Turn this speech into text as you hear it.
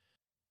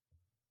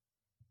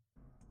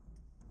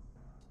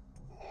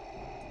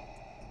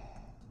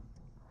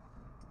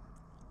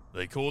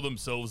They call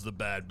themselves the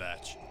Bad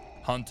Batch.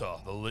 Hunter,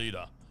 the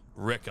leader.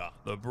 Wrecker,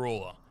 the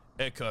brawler.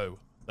 Echo,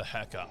 the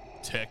hacker.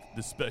 Tech,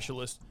 the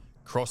specialist.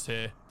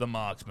 Crosshair, the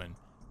marksman.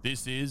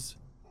 This is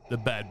the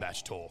Bad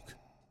Batch Talk.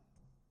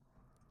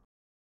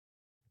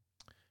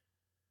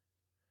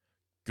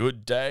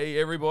 Good day,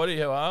 everybody.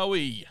 How are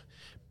we?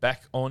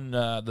 Back on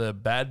the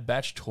Bad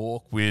Batch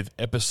Talk with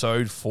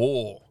episode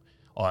 4.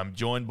 I'm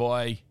joined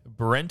by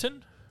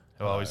Brenton.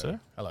 How are we, sir?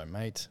 Hello,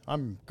 mate.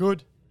 I'm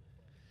good.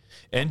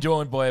 And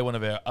joined by one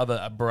of our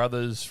other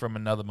brothers from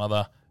another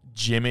mother,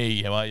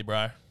 Jimmy. How are you,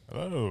 bro?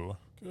 Oh,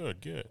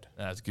 good.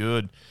 That's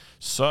good.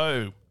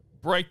 So,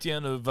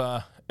 breakdown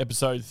of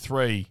episode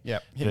 3.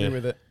 Yep, hit me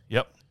with it.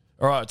 Yep.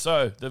 All right.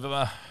 So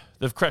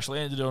they've crash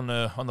landed on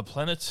the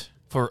planet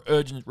for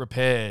urgent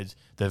repairs.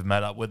 They've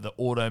met up with the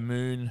Auto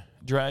Moon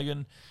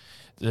Dragon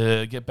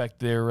to get back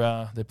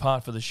their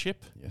part for the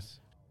ship. Yes.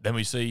 Then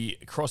we see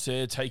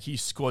Crosshair take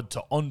his squad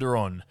to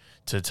Onderon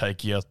to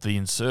take out the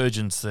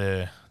insurgents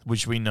there,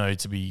 which we know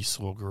to be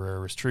Saw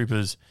Gerrera's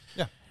troopers.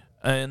 Yeah.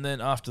 And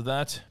then after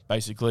that,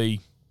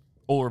 basically,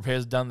 all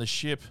repairs done the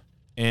ship,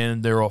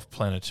 and they're off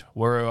planet.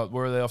 Where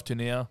are they off to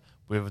now?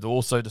 We've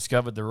also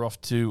discovered they're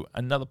off to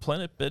another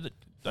planet, but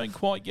don't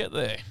quite get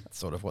there. That's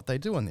sort of what they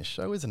do on this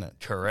show, isn't it?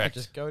 Correct.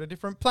 They just go to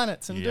different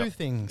planets and do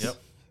things. Yep.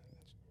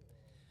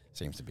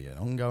 Seems to be an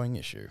ongoing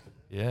issue.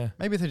 Yeah.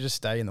 Maybe they just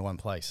stay in the one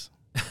place.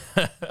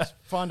 Just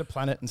find a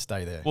planet and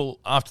stay there. Well,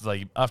 after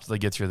they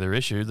get through their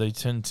issue, they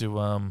tend to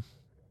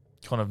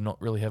kind of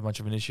not really have much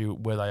of an issue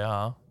where they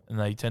are, and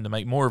they tend to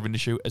make more of an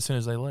issue as soon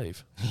as they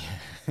leave.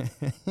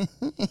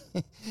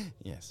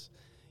 Yes,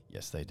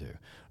 they do.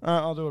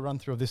 I'll do a run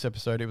through of this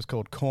episode. It was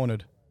called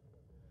Cornered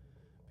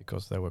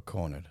because they were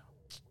cornered,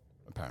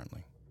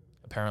 apparently.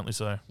 Apparently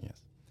so.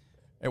 Yes.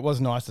 It was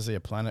nice to see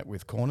a planet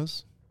with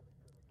corners.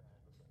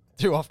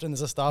 Too often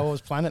there's a Star Wars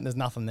planet and there's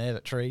nothing there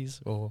but trees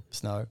or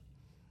snow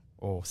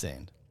or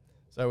sand.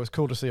 So it was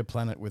cool to see a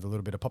planet with a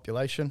little bit of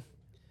population.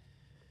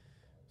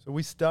 So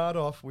we start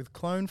off with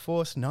Clone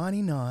Force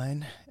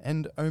 99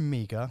 and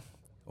Amiga,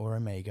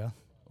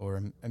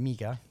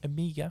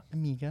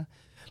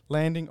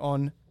 landing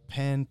on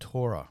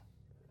Pantora,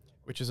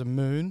 which is a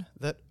moon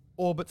that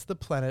orbits the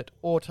planet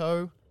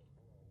Platonia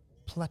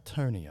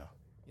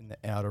in the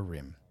Outer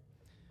Rim.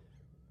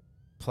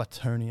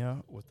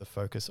 Platonia was the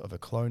focus of a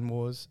Clone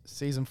Wars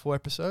Season 4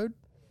 episode,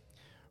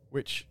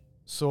 which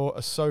saw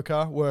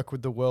Ahsoka work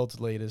with the world's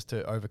leaders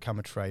to overcome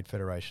a Trade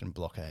Federation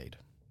blockade.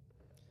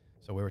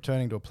 So we're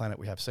returning to a planet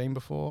we have seen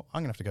before.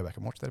 I'm going to have to go back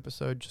and watch that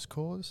episode just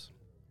cause.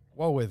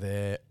 While we're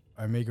there,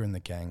 Omega and the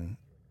gang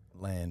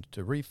land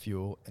to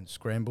refuel and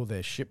scramble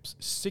their ship's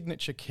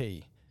signature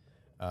key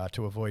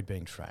to avoid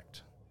being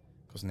tracked.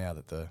 Because now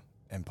that the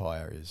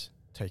Empire is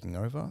taking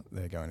over,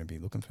 they're going to be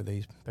looking for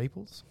these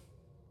peoples.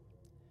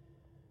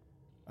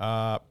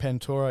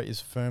 Pantora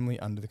is firmly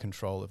under the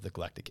control of the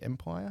Galactic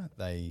Empire.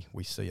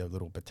 We see a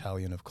little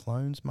battalion of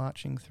clones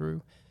marching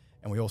through,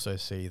 and we also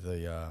see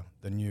the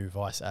new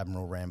Vice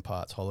Admiral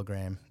Rampart's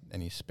hologram,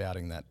 and he's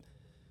spouting that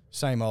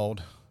same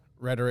old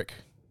rhetoric,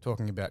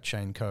 talking about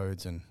chain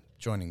codes and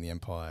joining the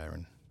Empire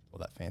and all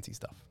that fancy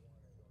stuff.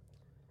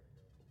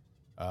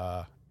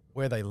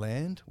 Where they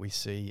land, we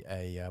see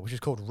which is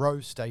called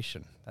Rose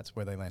Station. That's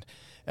where they land,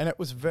 and it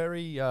was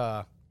very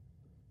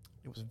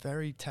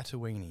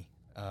Tatooine-y.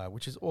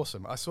 Which is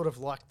awesome. I sort of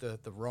like the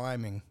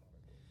rhyming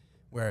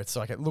where it's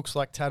like it looks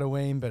like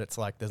Tatooine, but it's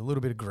like there's a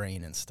little bit of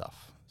green and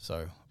stuff.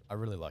 So I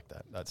really like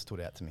that. That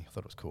stood out to me. I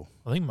thought it was cool.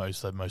 I think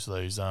most of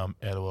those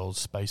outer world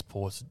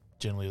spaceports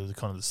generally are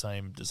kind of the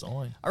same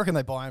design. I reckon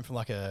they buy them from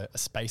like a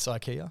space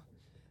IKEA,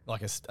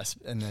 like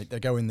and they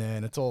go in there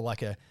and it's all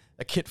like a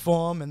kit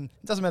form, and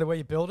it doesn't matter where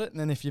you build it. And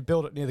then if you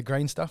build it near the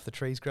green stuff, the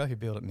trees grow. If you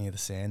build it near the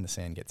sand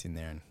gets in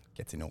there and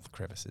gets in all the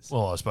crevices.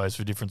 Well, I suppose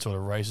for different sort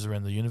of races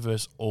around the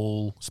universe,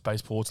 all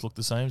spaceports look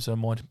the same, so it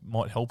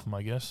might help them,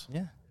 I guess.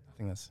 Yeah, I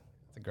think that's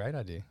a great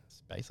idea.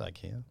 Space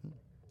IKEA.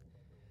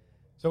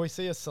 So we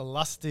see a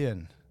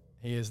Celestian.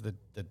 He is the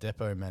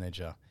depot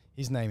manager.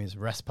 His name is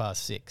Raspar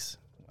 6.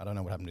 I don't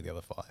know what happened to the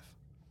other 5.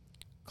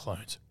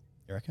 Clones.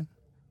 You reckon?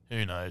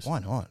 Who knows? Why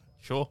not?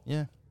 Sure.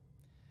 Yeah.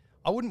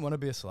 I wouldn't want to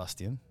be a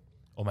Celestian.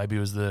 Or maybe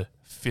it was the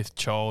 5th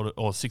child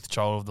or 6th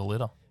child of the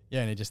litter.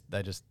 Yeah, and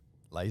they're just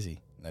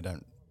lazy.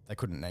 They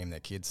couldn't name their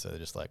kids, so they're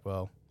just like,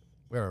 well,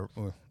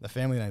 the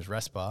family name's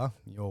Raspar.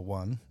 You're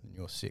 1 and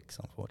you're 6,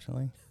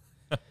 unfortunately.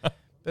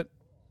 But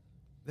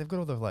they've got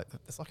all the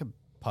it's like a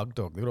pug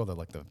dog. They've got all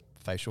the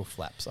facial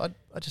flaps. I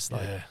just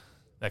like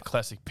that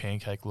classic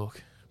pancake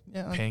look.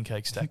 Yeah,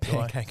 pancake stack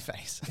guy. Pancake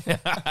face.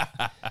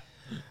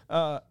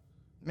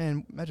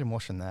 Man, imagine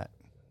washing that.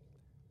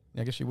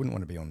 I guess you wouldn't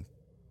want to be on.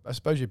 I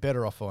suppose you're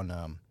better off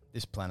on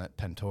this planet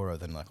Pantora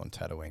than like on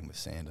Tatooine with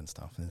sand and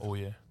stuff. Oh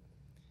yeah.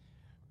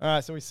 All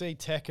right, so we see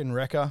Tech and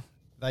Wrecker.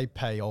 They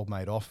pay old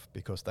mate off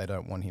because they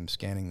don't want him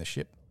scanning the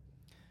ship.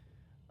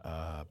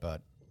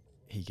 But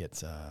he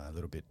gets a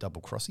little bit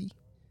double-crossy,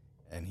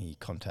 and he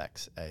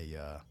contacts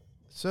a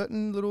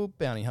certain little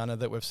bounty hunter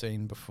that we've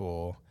seen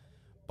before,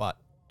 but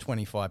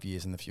 25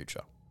 years in the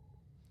future.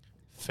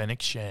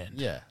 Fennec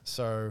Shand. Yeah,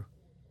 so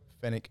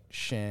Fennec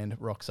Shand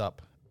rocks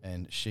up,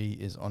 and she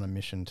is on a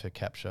mission to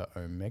capture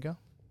Omega.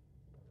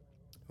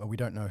 Well, we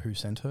don't know who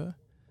sent her.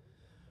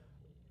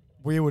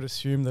 We would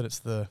assume that it's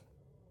the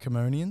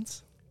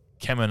Kamonians.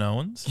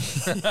 Kaminoans.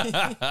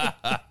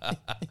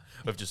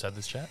 We've just had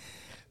this chat.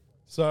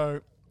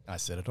 So I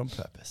said it on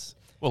purpose.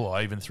 Well,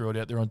 I even threw it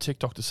out there on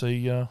TikTok to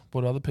see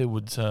what other people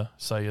would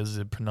say as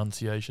a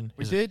pronunciation.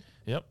 We did.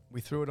 Yep.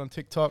 We threw it on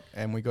TikTok,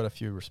 and we got a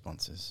few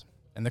responses.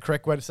 And the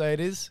correct way to say it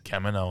is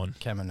Kaminoan.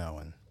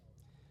 Kaminoan,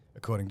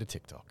 according to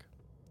TikTok.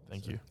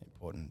 Thank So you.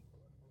 Important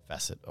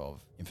facet of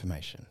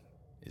information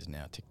is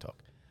now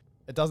TikTok.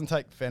 It doesn't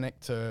take Fennec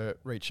to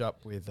reach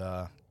up with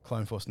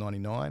Clone Force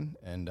 99,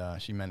 and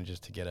she manages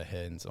to get her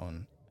hands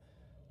on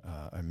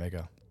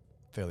Omega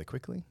fairly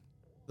quickly.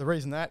 The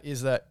reason that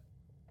is that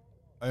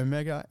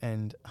Omega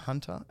and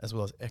Hunter, as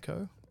well as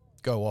Echo,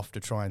 go off to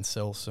try and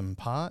sell some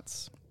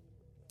parts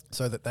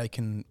so that they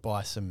can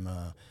buy some...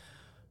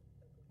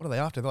 what are they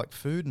after? They're like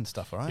food and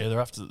stuff, right? Yeah,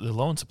 they're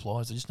low on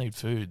supplies. They just need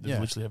food. They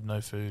literally have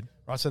no food.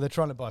 Right, so they're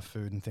trying to buy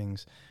food and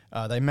things.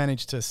 They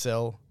managed to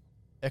sell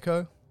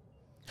Echo,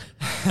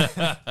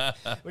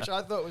 which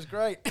I thought was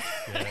great.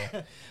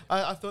 Yeah.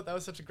 I thought that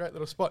was such a great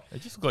little spot.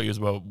 It just looked like he was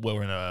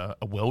wearing a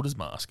welder's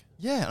mask.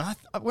 Yeah,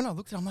 and when I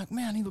looked at him, I'm like,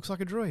 man, he looks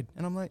like a droid.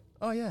 And I'm like,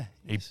 oh, yeah.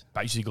 He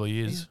basically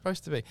He's is.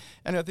 supposed to be.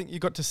 And I think you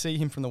got to see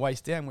him from the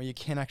waist down where you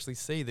can actually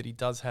see that he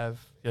does have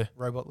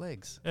robot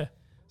legs. Yeah.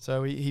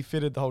 So he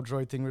fitted the whole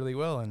droid thing really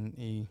well, and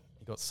he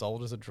got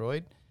sold as a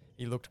droid.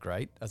 He looked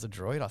great as a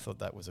droid. I thought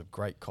that was a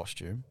great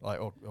costume, like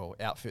or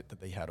outfit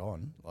that he had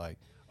on. Like,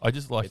 I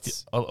just liked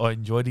it. I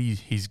enjoyed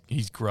his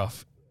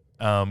gruff,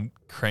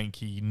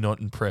 cranky, not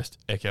impressed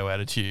Echo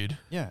attitude.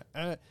 yeah,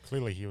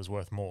 Clearly, he was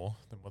worth more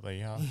than what they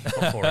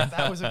got for him.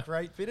 that was a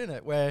great bit in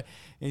it where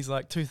he's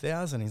like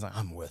 2,000. He's like,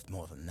 I'm worth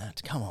more than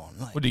that. Come on,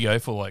 like, What did he go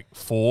for, like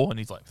 4? And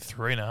he's like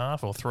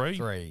 3.5 or 3?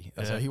 3.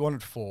 Yeah. So he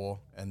wanted 4,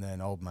 and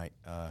then old mate,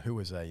 who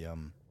was a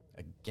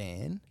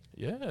GAN,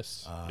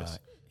 Yes. Yes.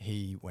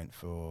 he went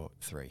for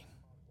 3.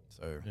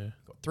 So Yeah.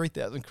 got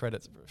 3,000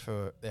 credits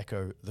for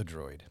Echo the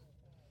droid.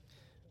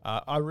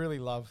 I really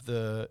love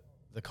the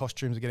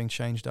costumes are getting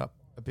changed up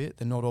a bit.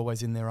 They're not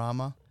always in their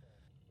armor,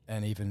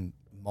 and even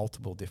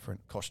multiple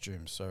different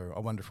costumes. So I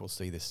wonder if we'll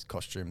see this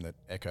costume that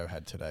Echo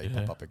had today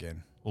Yeah. pop up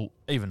again. Well,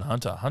 even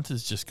Hunter.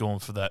 Hunter's just gone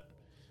for that,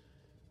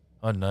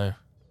 I don't know,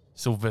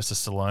 Sylvester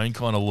Stallone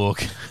kind of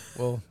look.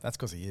 Well, that's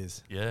because he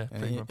is. Yeah,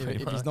 And pretty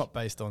if much. he's not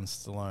based on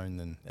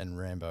Stallone and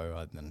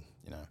Rambo, then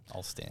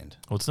I'll stand.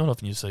 Well, it's not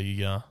often you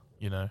see,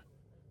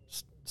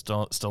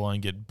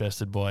 Stallone get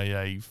bested by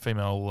a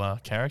female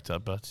character,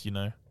 but,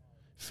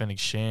 Fennec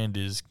Shand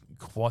is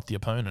quite the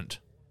opponent.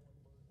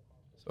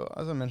 So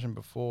as I mentioned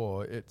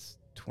before, it's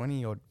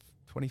 20 or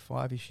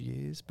 25-ish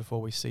years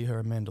before we see her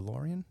a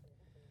Mandalorian.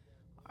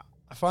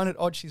 I find it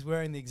odd she's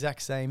wearing the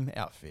exact same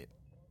outfit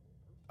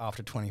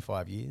after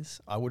 25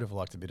 years. I would have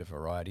liked a bit of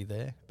variety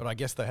there, but I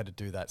guess they had to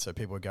do that so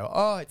people would go,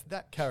 oh, it's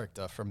that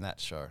character from that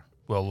show.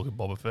 Well, look at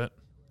Boba Fett,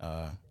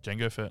 Uh,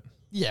 Jango Fett.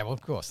 yeah, well, of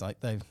course. Like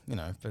but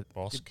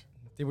Bosk.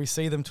 did we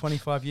see them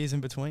 25 years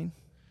in between?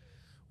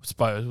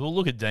 Suppose. Well,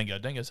 look at Dango.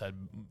 Dango's had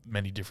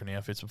many different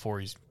outfits before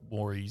he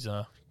wore his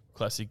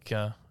classic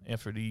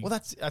outfit. Well,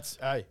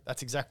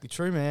 that's exactly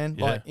true, man.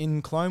 Yeah. Like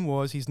in Clone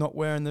Wars, he's not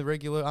wearing the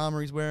regular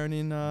armor he's wearing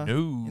in No.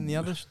 in the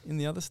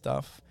other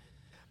stuff.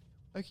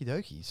 Okie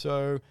dokie.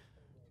 So,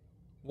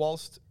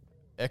 whilst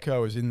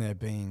Echo is in there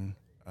being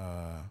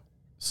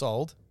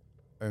sold,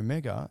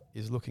 Omega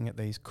is looking at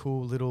these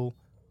cool little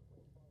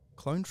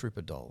clone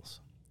trooper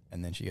dolls,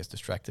 and then she gets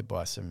distracted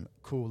by some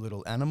cool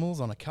little animals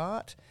on a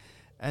cart,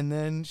 and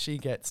then she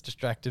gets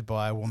distracted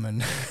by a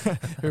woman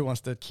who wants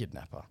to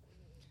kidnap her.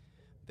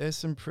 There's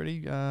some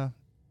pretty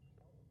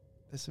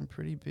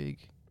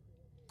big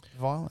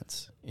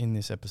violence in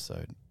this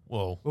episode.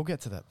 Well, We'll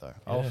get to that though.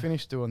 I'll Yeah.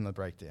 finish doing the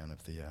breakdown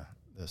of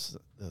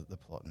the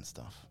plot and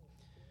stuff.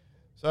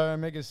 So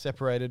Omega's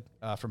separated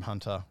from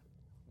Hunter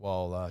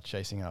while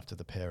chasing after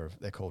the pair of,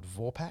 they're called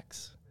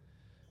Vorpaks.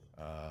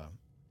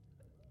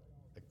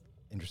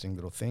 Interesting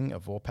little thing. A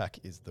Vorpak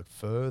is the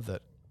fur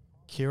that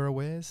Kira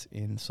wears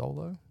in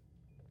Solo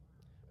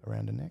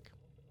around her neck.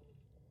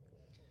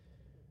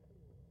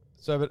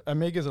 So, but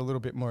Omega's a little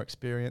bit more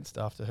experienced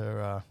after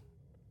her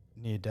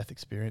near-death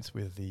experience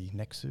with the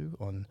Nexu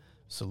on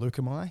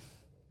Seleucami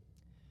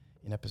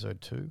in episode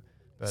 2.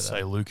 But,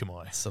 say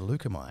Lucamai.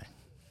 Seleucami.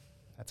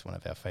 That's one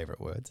of our favourite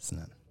words, isn't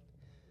it?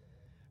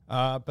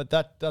 But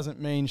that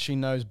doesn't mean she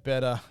knows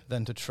better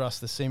than to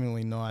trust the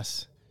seemingly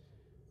nice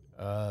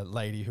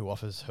lady who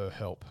offers her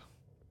help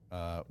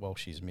while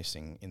she's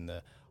missing in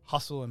the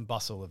hustle and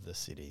bustle of the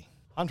city.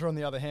 Hunter, on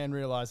the other hand,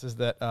 realises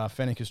that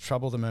Fennec is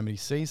trouble the moment he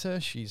sees her.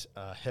 She's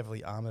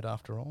heavily armoured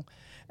after all,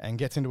 and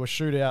gets into a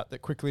shootout that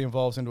quickly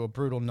evolves into a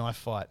brutal knife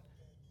fight.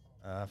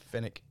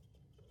 Fennec's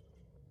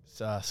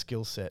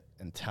skill set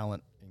and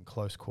talent in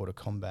close quarter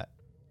combat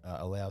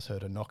allows her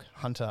to knock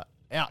Hunter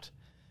out,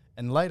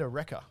 and later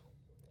Wrecker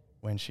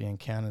when she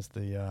encounters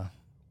the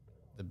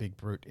big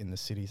brute in the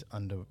city's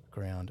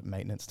underground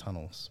maintenance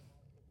tunnels.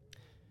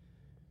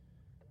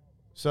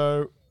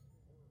 So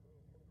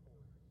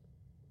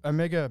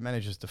Omega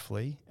manages to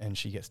flee, and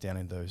she gets down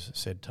in those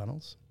said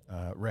tunnels.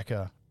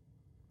 Wrecker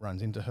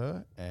runs into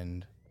her,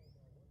 and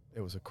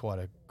it was quite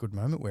a good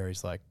moment where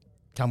he's like,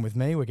 "Come with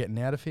me, we're getting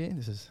out of here.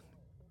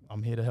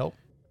 I'm here to help."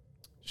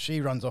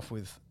 She runs off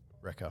with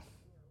Wrecker,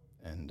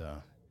 and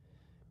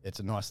it's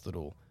a nice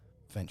little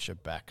venture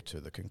back to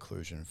the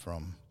conclusion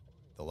from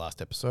the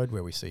last episode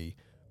where we see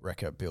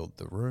Wrecker build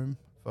the room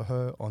for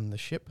her on the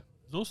ship.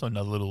 There's also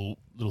another little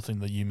thing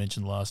that you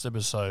mentioned last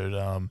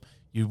episode.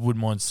 You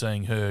wouldn't mind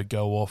seeing her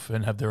go off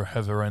and have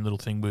her own little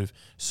thing with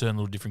certain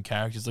little different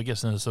characters. I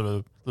guess in a sort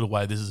of little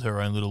way, this is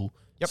her own little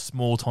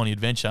small, tiny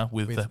adventure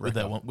with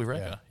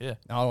Wrecker. Yeah.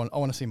 No, I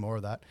want to see more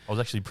of that. I was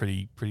actually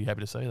pretty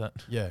happy to say that.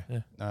 Yeah.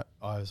 No,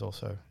 I was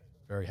also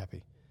very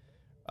happy.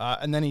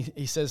 And then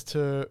he says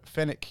to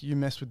Fennec, "You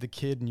mess with the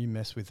kid and you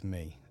mess with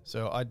me."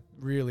 So I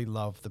really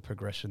love the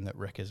progression that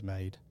Wrecker's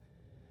made.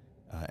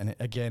 And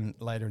again,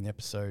 later in the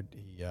episode,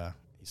 he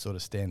sort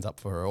of stands up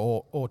for her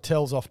or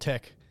tells off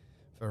Tech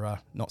for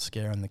not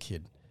scaring the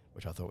kid,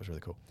 which I thought was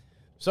really cool.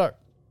 So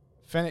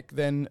Fennec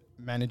then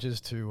manages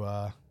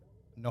to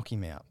knock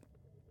him out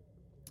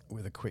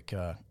with a quick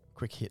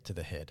hit to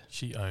the head.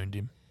 She owned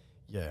him.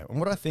 Yeah, and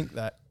what I think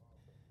that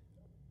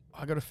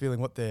I got a feeling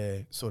what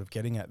they're sort of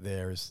getting at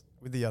there is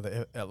with the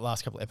other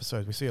last couple of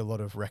episodes, we see a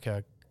lot of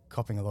Wrecker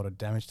copping a lot of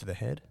damage to the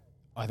head.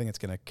 I think it's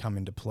going to come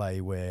into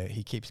play where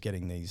he keeps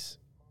getting these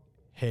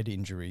head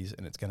injuries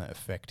and it's going to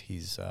affect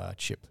his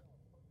chip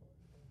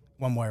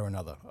one way or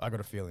another. I got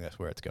a feeling that's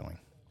where it's going.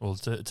 Well,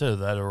 it's either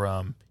that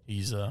or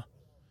he's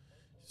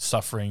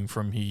suffering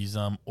from his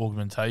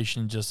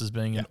augmentation just as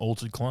being an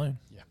altered clone.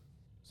 Yeah.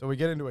 So we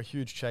get into a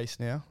huge chase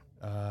now.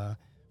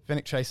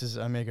 Fennec chases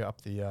Omega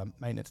up the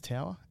maintenance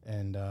tower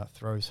and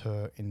throws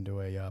her into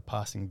a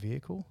passing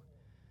vehicle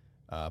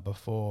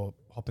before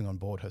hopping on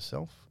board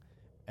herself.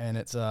 And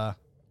it's a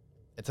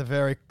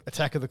very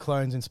Attack of the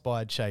Clones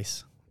inspired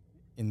chase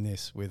in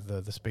this with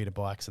the speeder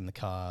bikes and the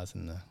cars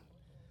and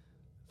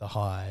the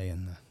high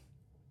and the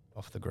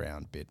off the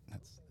ground bit.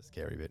 That's the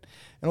scary bit.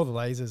 And all the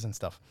lasers and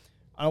stuff.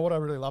 What I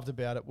really loved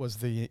about it was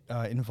the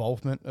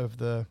involvement of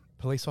the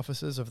police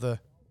officers of the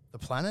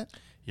planet.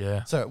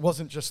 Yeah. So it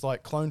wasn't just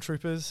like clone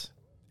troopers.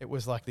 It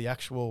was like the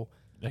actual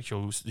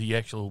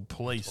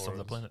police of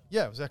the planet.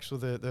 Yeah, it was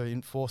actually the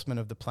enforcement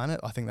of the planet.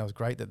 I think that was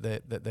great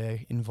that they're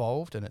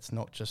involved, and it's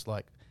not just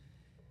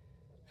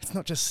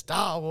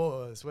Star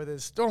Wars where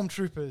there's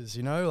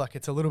stormtroopers, like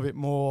it's a little bit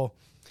more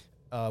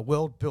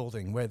world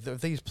building where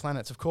these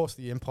planets, of course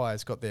the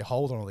Empire's got their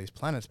hold on all these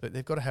planets, but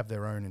they've got to have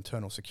their own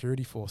internal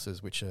security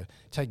forces which are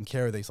taking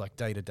care of these like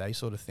day-to-day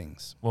sort of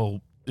things.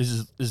 Well,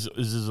 this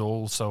is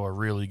also a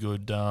really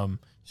good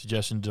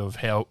suggestion of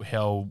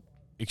how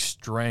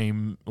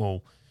extreme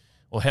or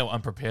how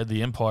unprepared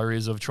the Empire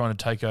is of trying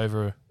to take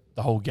over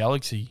the whole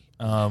galaxy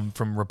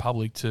from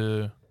Republic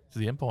to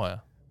the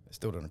Empire. They're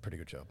still doing a pretty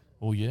good job.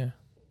 Oh, yeah.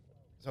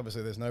 So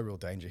obviously there's no real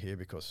danger here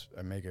because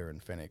Omega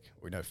and Fennec,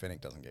 we know Fennec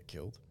doesn't get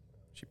killed.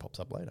 She pops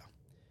up later.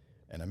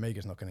 And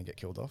Omega's not going to get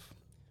killed off.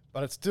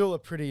 But it's still a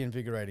pretty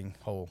invigorating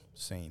whole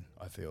scene.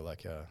 I feel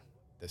like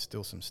there's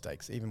still some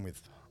stakes, even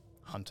with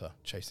Hunter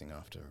chasing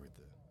after her with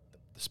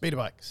the speeder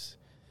bikes.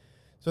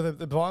 So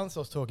the violence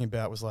I was talking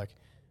about was like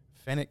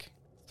Fennec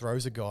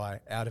throws a guy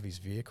out of his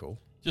vehicle.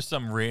 Just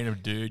some random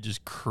dude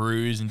just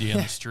cruising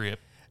down the strip.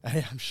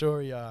 And I'm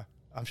sure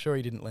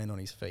he didn't land on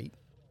his feet.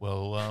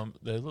 Well,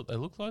 they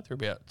look like they're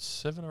about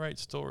 7 or 8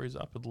 stories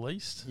up at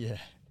least. Yeah.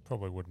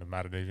 Probably wouldn't have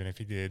mattered even if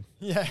he did.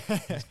 Yeah.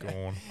 He's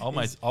gone.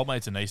 Old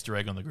mate's an Easter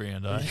egg on the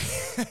ground, eh?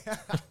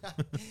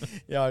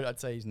 Yeah, I'd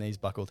say his knees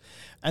buckled.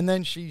 And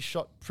then she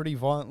shot pretty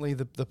violently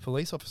the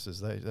police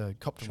officers. They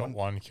copped Shot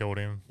one, killed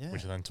him, Yeah.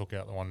 which then took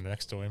out the one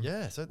next to him.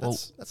 Yeah, so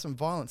that's some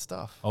violent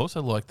stuff. I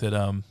also like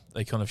that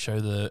they kind of show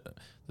the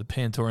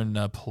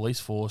Pantoran police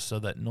force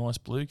that nice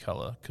blue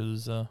colour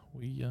because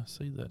we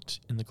see that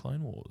in the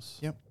Clone Wars.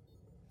 Yep.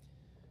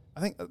 I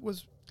think were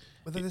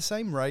they the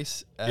same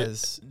race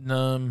as...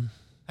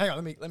 Hang on,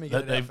 let me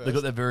get it out first. They've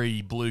got that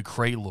very blue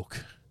Kree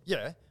look.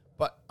 Yeah,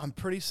 but I'm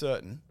pretty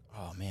certain...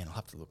 Oh, man, I'll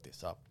have to look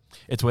this up.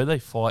 It's where they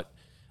fight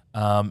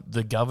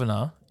the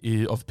governor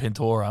of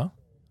Pantora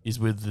is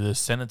with the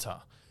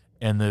senator,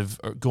 and they've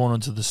gone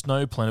onto the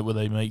snow planet where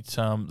they meet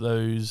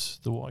those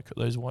white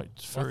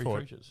furry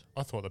creatures.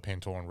 I thought the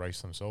Pantoran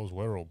race themselves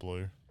were all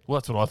blue. Well,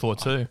 that's what I thought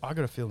too. I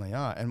got a feeling they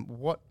are. And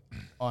what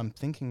I'm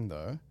thinking,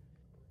 though,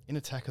 in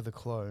Attack of the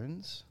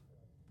Clones...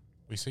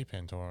 We see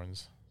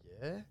Pantorans.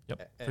 Yeah?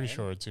 Yep. Pretty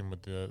sure it's in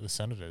with the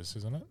senators,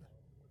 isn't it?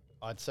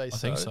 I'd say so. I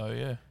think so,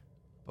 yeah.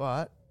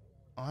 But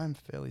I'm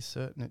fairly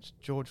certain it's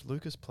George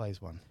Lucas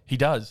plays one. He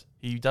does.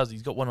 He's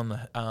got one on the...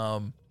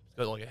 he's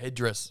got like a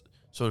headdress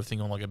sort of thing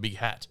on, like a big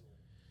hat.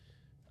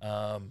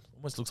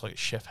 Almost looks like a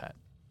chef hat.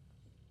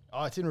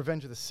 Oh, it's in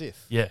Revenge of the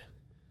Sith. Yeah.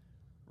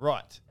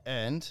 Right.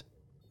 And...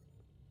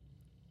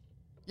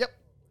 Yep.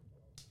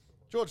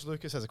 George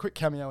Lucas has a quick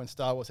cameo in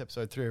Star Wars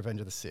Episode 3, Revenge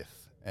of the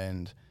Sith.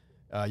 And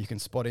you can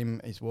spot him.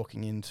 He's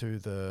walking into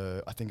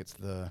I think it's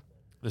the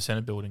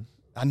Senate building.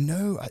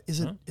 No,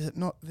 is it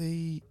not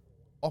the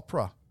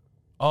opera?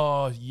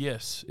 Oh,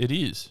 yes, it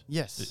is.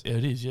 Yes.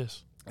 It is,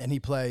 yes. and he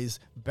plays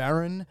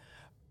Baron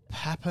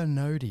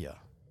Papanodia.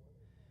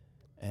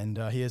 And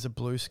he is a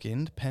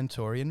blue-skinned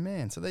Pantorian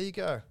man. So there you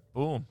go.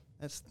 Boom.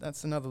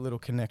 That's another little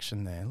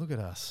connection there. Look at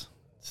us,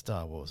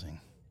 Star Warsing.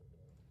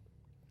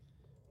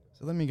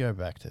 So let me go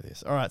back to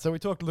this. All right, so we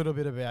talked a little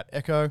bit about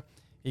Echo.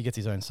 He gets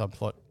his own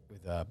subplot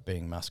with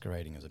being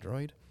masquerading as a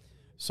droid.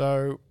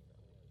 So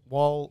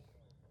while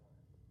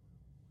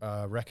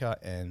Wrecker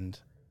and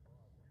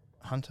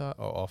Hunter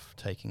are off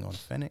taking on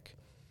Fennec,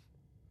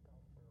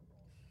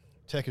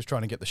 Tech is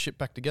trying to get the ship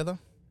back together.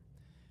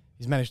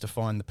 He's managed to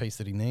find the piece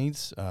that he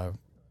needs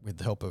with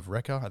the help of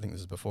Wrecker. I think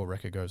this is before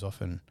Wrecker goes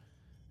off and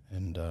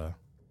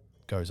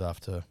goes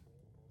after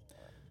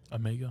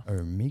Omega.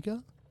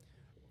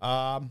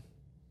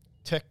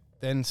 Tech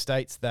then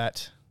states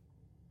that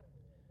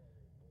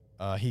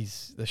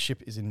the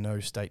ship is in no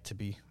state to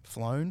be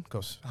flown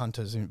because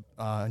Hunter's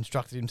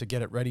instructed him to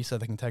get it ready so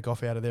they can take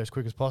off out of there as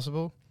quick as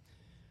possible.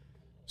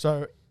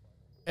 So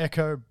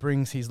Echo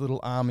brings his little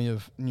army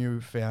of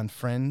newfound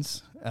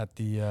friends at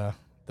the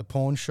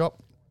pawn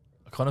shop.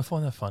 I kind of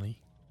find that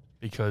funny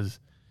because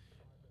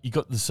you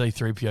got the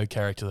C-3PO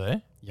character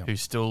there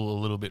who's still a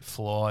little bit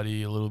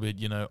flighty, a little bit,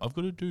 I've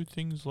got to do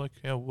things like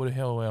how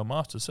our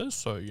master says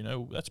so,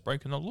 that's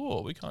breaking the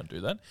law. We can't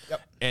do that.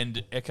 Yep.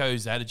 And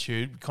Echo's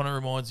attitude kind of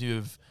reminds you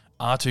of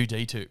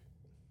R2-D2.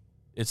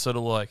 It's sort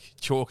of like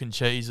chalk and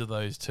cheese of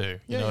those two.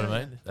 You know what I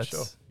mean? That's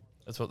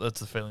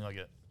the feeling I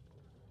get.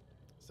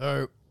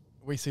 So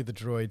we see the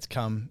droids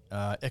come.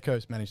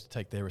 Echo's managed to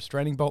take their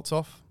restraining bolts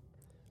off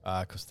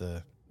because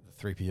the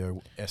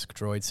 3PO-esque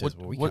droid says,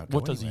 we can't go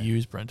What does he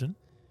use, Brenton?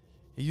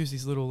 He used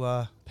his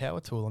little power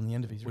tool on the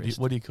end of his wrist.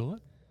 What do you call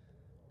it?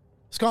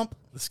 Scomp.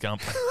 The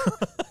scump.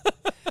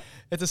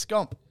 It's a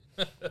scomp.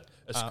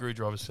 A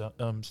screwdriver stump.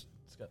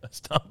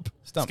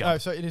 Stump. Oh,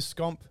 so it is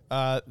scomp.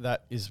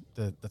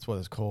 That's what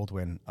it's called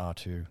when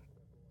R2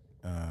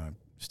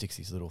 sticks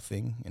his little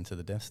thing into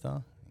the Death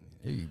Star.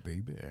 Hey,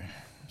 baby.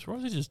 I'm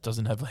surprised he just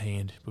doesn't have a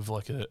hand with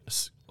like a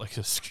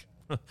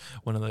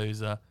one of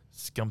those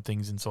scum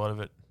things inside of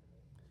it.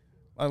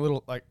 A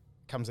little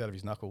comes out of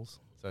his knuckles.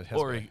 So it has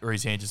or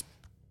his hand just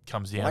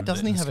comes down. Why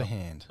doesn't he have a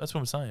hand? That's what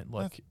I'm saying.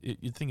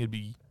 You'd think it'd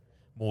be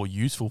more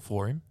useful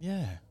for him.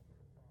 Yeah.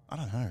 I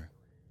don't know.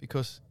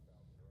 Because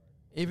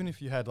even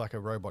if you had like a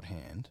robot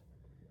hand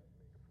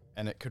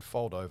and it could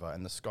fold over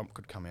and the scomp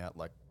could come out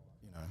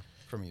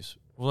from his...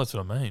 Well, that's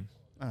what I mean.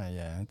 Oh,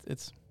 yeah.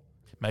 It's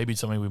maybe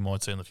something we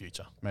might see in the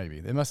future. Maybe.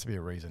 There must be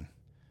a reason.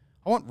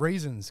 I want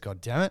reasons,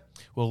 goddammit.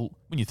 Well,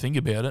 when you think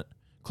about it,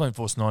 Clone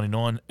Force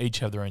 99 each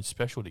have their own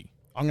specialty.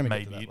 I'm going to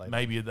get to that later.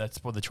 Maybe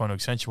that's what they're trying to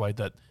accentuate,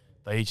 that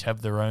they each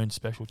have their own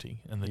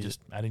specialty and they're just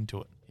adding to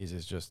it. His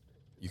is just,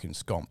 you can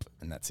scomp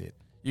and that's it.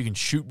 You can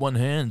shoot one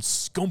hand,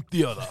 scomp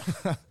the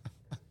other.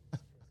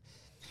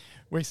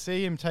 We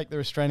see him take the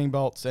restraining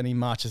bolts and he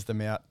marches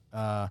them out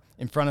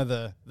in front of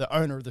the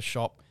owner of the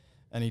shop,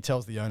 and he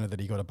tells the owner that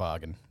he got a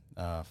bargain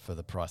for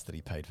the price that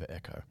he paid for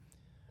Echo.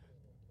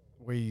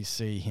 We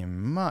see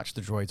him march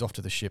the droids off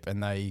to the ship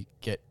and they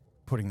get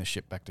putting the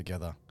ship back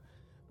together.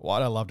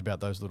 What I loved about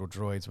those little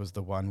droids was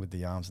the one with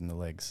the arms and the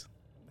legs.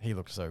 He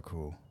looked so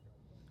cool.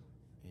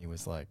 He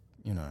was like,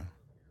 it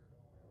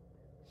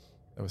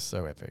was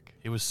so epic.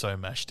 He was so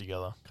mashed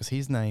together. Because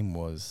his name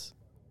was...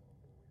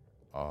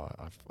 Oh,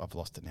 I've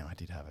lost it now. I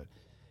did have it.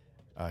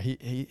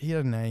 He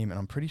had a name, and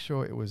I'm pretty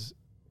sure it was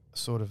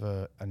sort of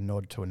a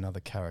nod to another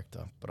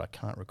character, but I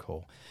can't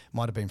recall.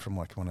 Might have been from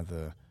one of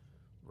the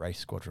Race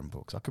Squadron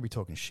books. I could be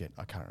talking shit.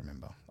 I can't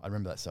remember. I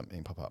remember that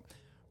something pop up.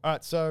 All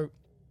right, so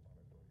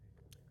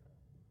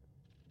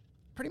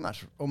pretty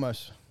much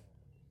almost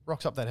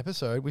rocks up that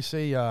episode. We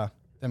see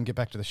them get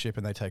back to the ship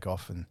and they take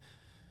off and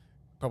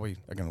probably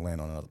are going to land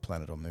on another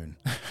planet or moon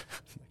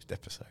next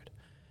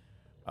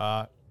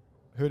episode.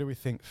 Who do we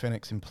think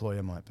Fennec's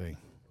employer might be? Do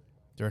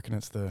you reckon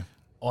it's the...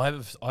 I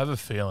have a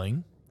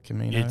feeling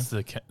Kamino?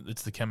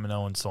 It's the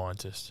Kaminoan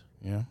scientist.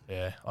 Yeah?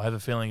 Yeah, I have a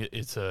feeling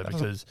it's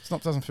because...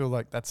 It doesn't feel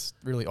like that's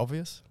really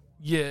obvious.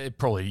 Yeah, it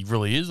probably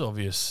really is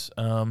obvious.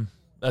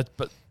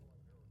 But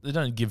they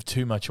don't give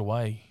too much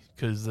away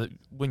because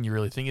when you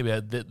really think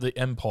about it, the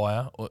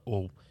Empire, or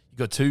you've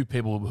got two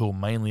people who are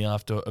mainly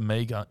after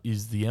Omega,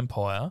 is the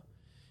Empire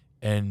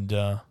and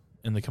the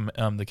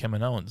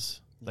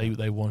Kaminoans.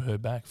 They want her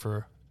back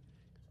for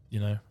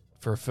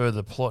a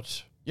further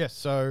plot. Yes,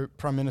 so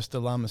Prime Minister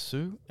Lama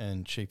Su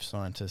and Chief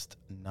Scientist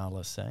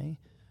Nala Se,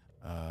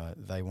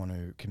 they want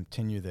to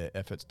continue their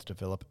efforts to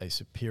develop a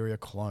superior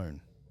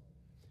clone.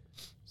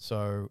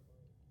 So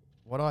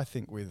what I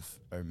think with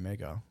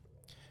Omega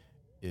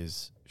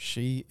is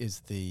she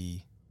is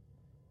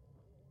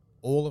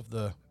all of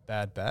the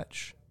Bad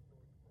Batch,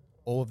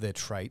 all of their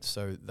traits.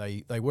 So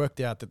they worked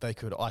out that they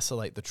could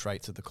isolate the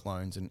traits of the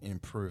clones and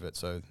improve it.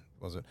 So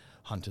was it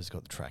Hunter's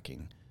got the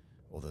tracking,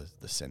 or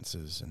the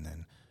sensors, and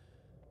then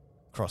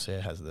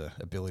Crosshair has the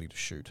ability to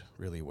shoot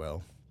really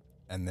well,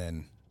 and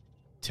then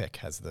Tech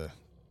has the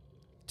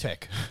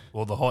tech.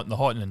 Well, the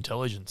heightened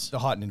intelligence. The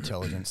heightened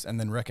intelligence, and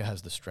then Wrecker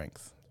has the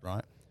strength,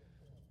 right?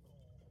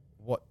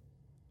 What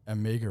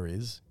Omega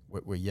is,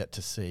 we're yet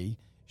to see.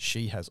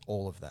 she has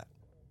all of that.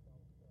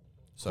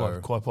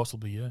 So Quite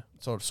possibly, yeah.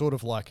 So it's sort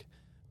of like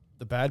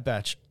the Bad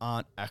Batch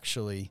aren't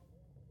actually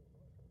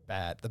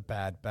bad. The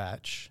Bad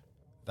Batch,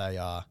 they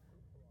are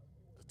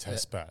The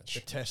test batch.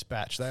 the test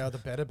batch. They are the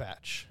better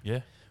batch,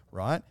 Yeah.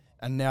 right?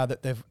 And now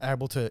that they've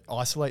able to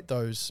isolate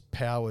those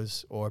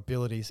powers or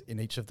abilities in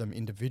each of them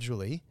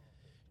individually,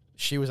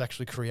 she was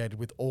actually created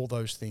with all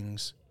those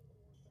things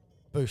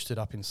boosted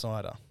up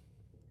inside her.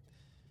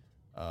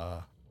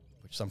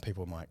 Which some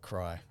people might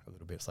cry a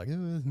little bit. It's like,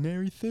 oh,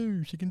 Mary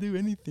Sue, she can do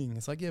anything.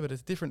 It's like, yeah, but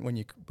it's different when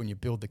you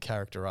build the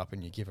character up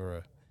and you give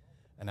her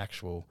an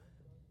actual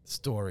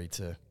story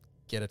to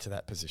get her to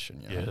that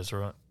position. You know? Yeah, that's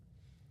right.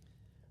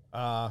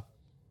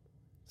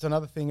 So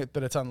another thing,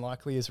 but it's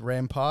unlikely, is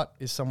Rampart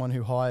is someone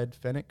who hired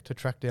Fennec to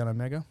track down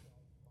Omega,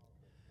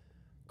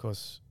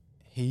 because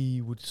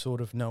he would sort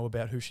of know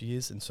about who she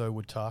is, and so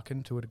would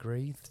Tarkin to a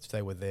degree.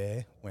 They were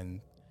there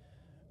when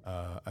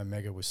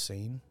Omega was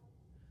seen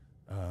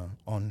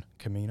on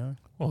Kamino.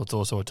 Well, it's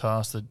also a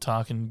task that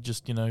Tarkin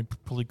just,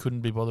 probably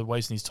couldn't be bothered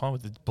wasting his time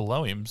with it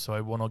below him,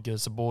 so why not get a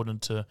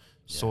subordinate to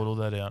sort all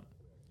that out?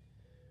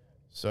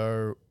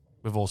 So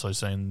We've also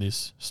seen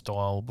this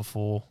style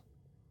before,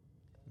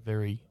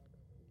 very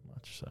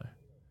much so.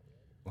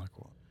 like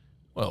what?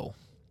 Well,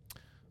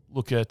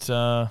 look at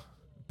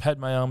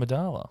Padme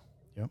Amidala.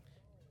 Yep.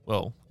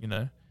 Well,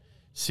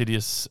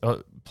 Sidious,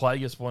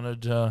 Plagueis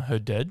wanted her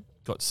dead,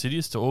 got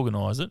Sidious to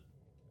organise it,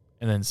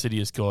 and then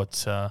Sidious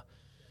got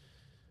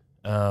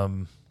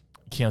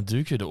Count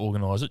Dooku to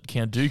organise it.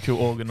 Count Dooku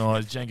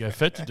organised Jango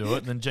Fett to do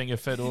it, and then Jango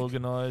Fett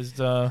organised...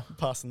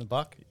 Passing the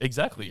buck?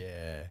 exactly.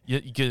 Yeah.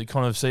 You can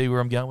kind of see where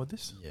I'm going with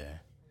this? Yeah.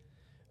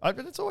 But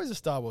it's always a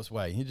Star Wars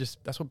way.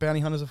 That's what bounty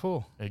hunters are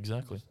for.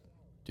 Exactly.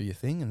 Do your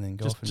thing and then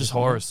go off and Just do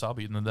something hire a else.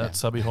 subby, and then that Yeah,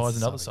 subby hires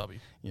another subby.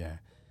 subby. Yeah.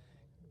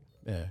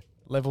 Yeah.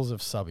 Levels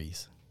of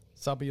subbies.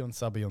 Subby on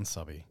subby on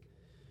subby.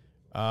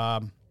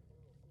 All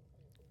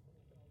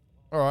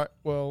right.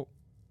 Well,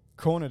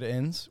 Cornered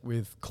ends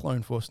with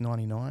Clone Force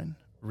 99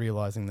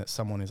 realizing that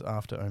someone is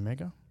after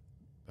Omega,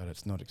 but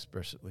it's not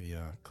explicitly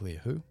clear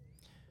who.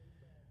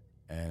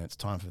 And it's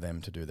time for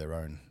them to do their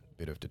own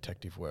bit of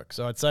detective work.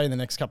 So I'd say in the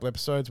next couple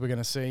episodes we're going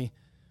to see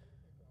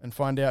and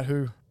find out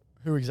who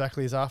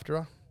exactly is after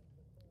her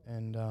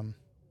and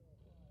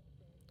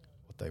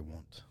what they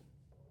want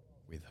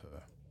with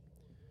her.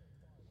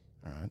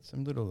 All right,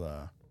 some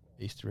little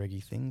Easter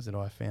eggy things that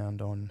I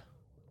found on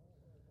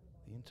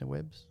the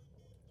interwebs.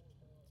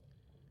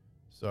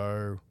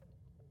 So,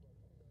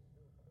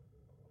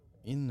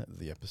 in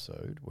the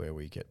episode where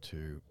we get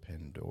to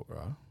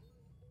Pandora,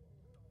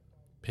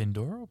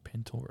 Pandora or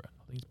Pantora?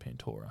 I think it's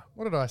Pantora.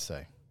 what did I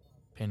say?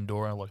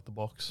 Pandora, like the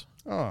box.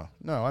 Oh,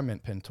 no, I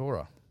meant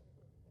Pantora.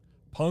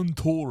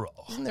 Pantora.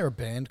 Isn't there a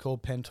band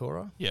called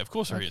Pantora? Yeah, of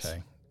course there is.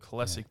 Okay.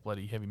 Classic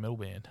bloody heavy metal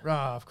band.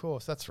 Ah, of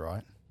course, that's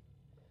right.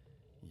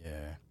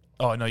 Yeah.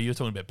 Oh, no, you're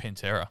talking about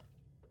Pantera.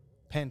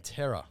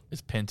 Pantera.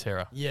 It's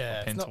Pantera.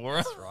 Yeah. it's not-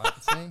 Pantora.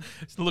 That's right.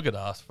 See? Look at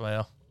us,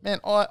 player. Man,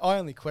 I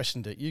only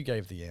questioned it. You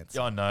gave the answer.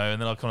 Yeah, I know.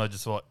 And then I kind of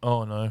just thought,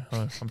 oh, no.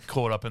 I'm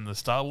caught up in the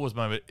Star Wars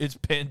moment. It's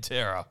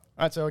Pantera. All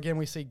right, so again,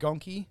 we see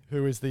Gonky,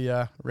 who is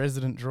the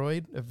resident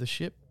droid of the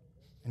ship,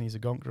 and he's a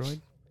gonk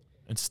droid.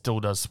 It still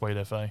does sweet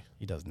FA.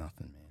 He does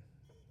nothing, man.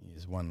 He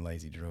is one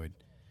lazy droid.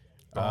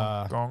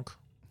 Gonk.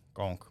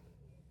 Gonk.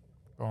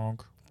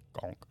 Gonk.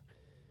 Gonk.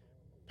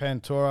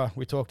 Pantora,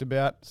 we talked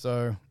about,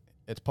 so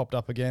it's popped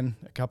up again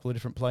a couple of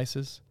different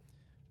places.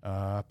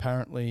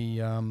 Apparently,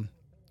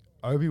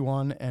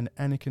 Obi-Wan and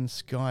Anakin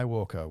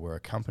Skywalker were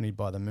accompanied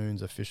by the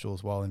Moon's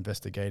officials while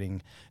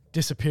investigating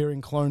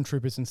disappearing clone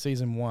troopers in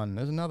Season 1.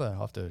 There's another.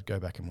 I'll have to go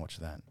back and watch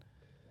that.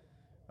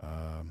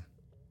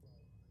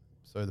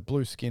 So the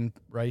blue skin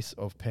race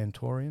of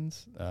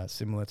Pantorians,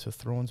 similar to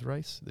Thrawn's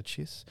race, the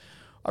Chiss.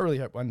 I really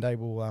hope one day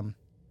we'll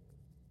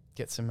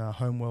get some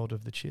homeworld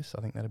of the Chiss.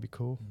 I think that'd be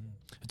cool.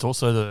 It's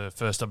also the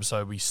first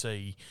episode we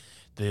see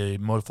the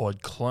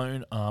modified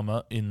clone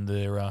armor in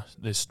their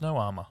snow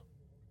armor.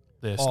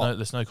 Their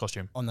snow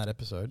costume. On that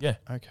episode? Yeah.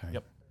 Okay.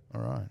 Yep.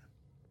 All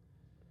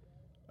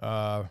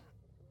right.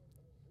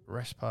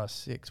 Reshpar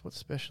 6, what's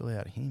special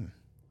about him?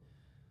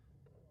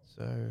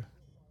 So,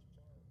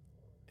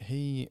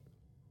 he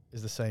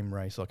is the same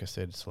race, like I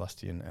said,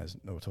 Celestian, as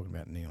we're talking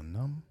about Neon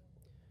Numb.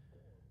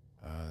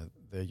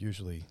 They're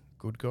usually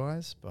good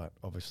guys, but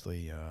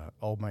obviously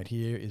old mate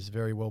here is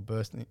very well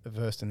versed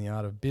in the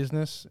art of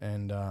business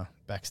and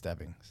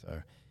backstabbing.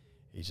 So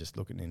he's just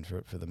looking in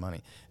for the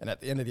money. And at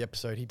the end of the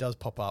episode, he does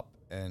pop up,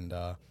 and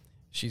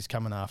she's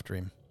coming after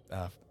him.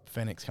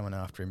 Fennec's coming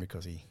after him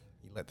because he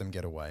let them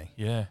get away.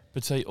 Yeah,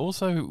 but see,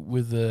 also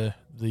with the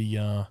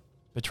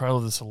betrayal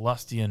of the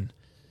Celestian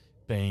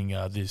being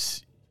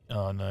this,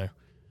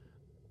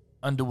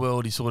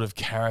 underworldy sort of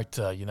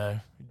character,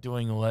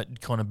 doing all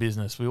that kind of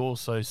business. We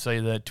also see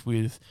that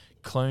with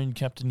clone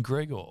Captain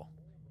Gregor.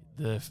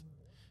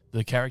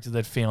 The character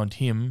that found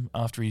him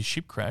after his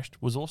ship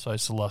crashed was also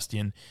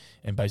Celestian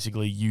and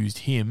basically used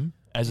him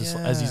as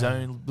his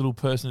own little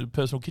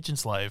personal kitchen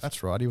slave.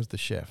 That's right, he was the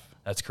chef.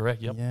 That's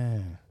correct, yep. Yeah.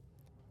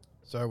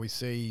 So we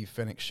see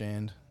Fennec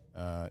Shand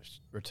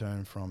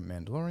return from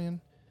Mandalorian.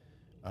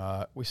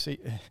 We see,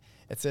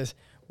 it says,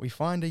 we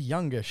find a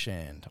younger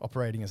Shand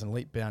operating as an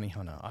elite bounty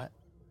hunter.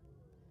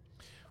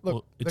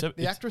 Look, Well,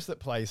 the actress that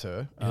plays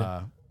her,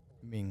 Yeah.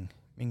 Ming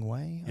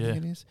Wei, I Yeah.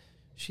 think it is,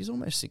 she's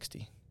almost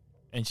 60.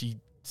 and she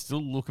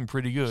still looking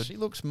pretty good. She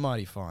looks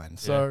mighty fine.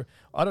 So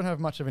I don't have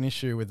much of an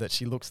issue with that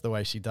she looks the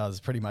way she does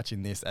pretty much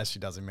in this as she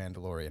does in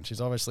Mandalorian.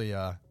 She's obviously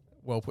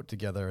well put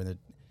together and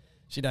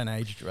she don't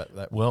age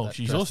that Well, that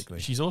she's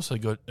drastically. also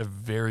got a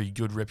very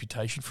good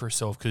reputation for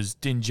herself because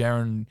Din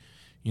Djarin,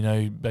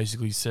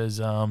 basically says,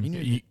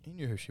 He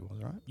knew who she was,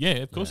 right? yeah,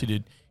 of course Yeah. he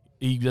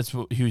did. That's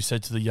what he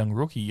said to the young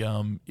rookie.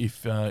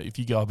 If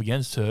you go up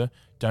against her,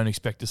 don't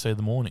expect to see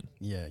the morning,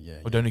 Yeah.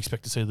 or don't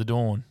expect to see the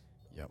dawn.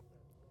 Yep.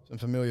 Some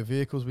familiar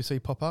vehicles we see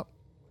pop up,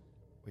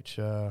 which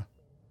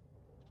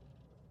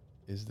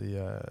is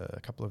a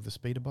couple of the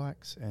speeder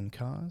bikes and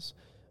cars.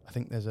 I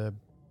think there's a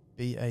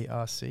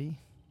BARC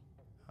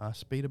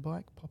speeder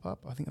bike pop up.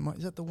 I think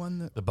is that the one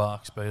that The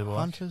Bark speeder bike.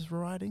 Hunter's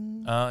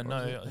riding? No,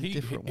 Or is it a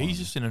different he's one?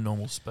 just in a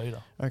normal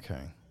speeder.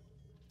 Okay.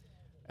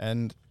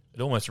 And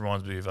It almost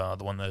reminds me of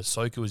the one that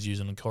Ahsoka was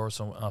using in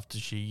Coruscant after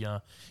she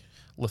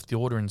left the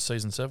Order in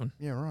season 7.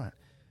 yeah, right.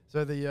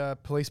 So the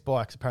police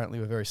bikes apparently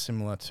were very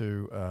similar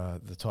to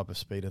the type of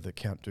speeder that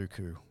Count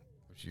Dooku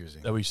was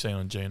using. That we've seen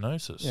on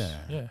Geonosis.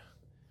 Yeah.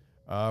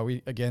 Yeah.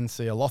 We again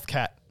see a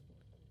Lothcat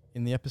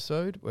in the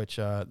episode, which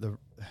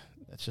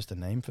that's just a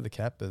name for the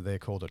cat, but they're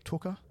called a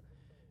Tuka,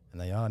 and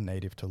they are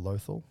native to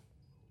Lothal.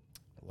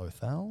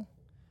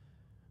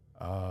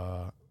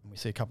 We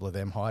see a couple of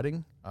them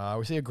hiding.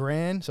 We see a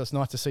Gran, so it's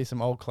nice to see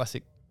some old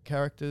classic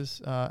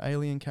characters,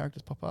 alien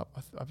characters pop up.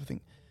 I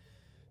think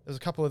there's a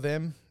couple of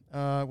them.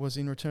 Was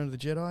in Return of the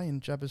Jedi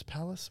in Jabba's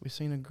palace. We've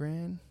seen a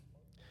Gran.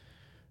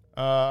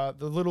 The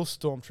little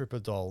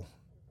Stormtrooper doll.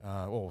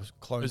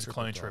 Clone It's a Trooper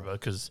clone doll. trooper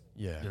because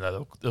Yeah.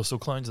 they were still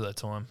clones at that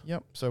time.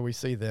 Yep. So we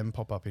see them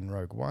pop up in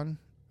Rogue One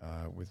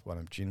with one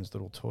of Jin's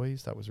little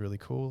toys. That was really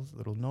cool.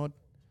 Little nod.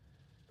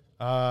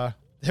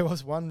 There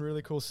was one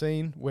really cool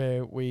scene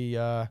where we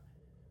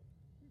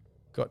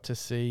got to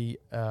see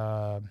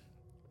an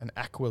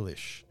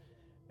Aqualish,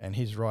 and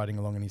he's riding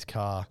along in his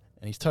car,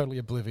 and he's totally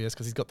oblivious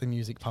because he's got the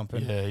music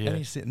pumping. Yeah, yeah. And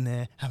he's sitting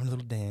there having a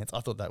little dance. I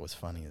thought that was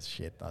funny as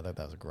shit. I thought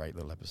that was a great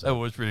little episode. That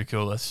was pretty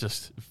cool. That's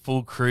just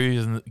full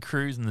cruise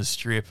in the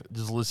strip,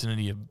 just listening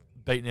to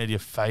beating out your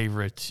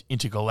favourite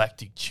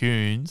intergalactic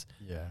tunes,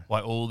 Yeah.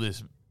 like all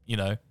this,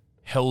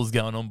 hell's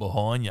going on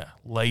behind you.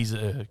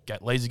 Laser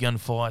gun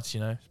fights,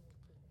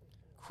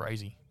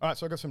 crazy. All right,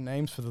 so I got some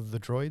names for the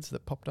droids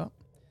that popped up.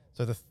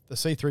 So the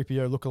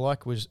C-3PO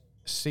lookalike was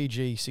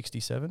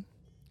CG-67.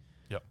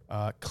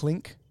 Yep.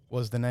 Clink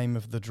was the name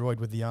of the droid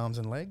with the arms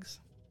and legs.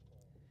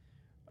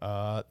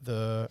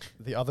 The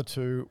other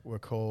two were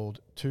called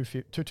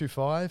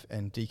 225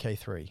 and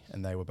DK3,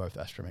 and they were both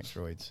astromech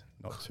droids,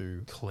 not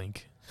too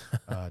Clink.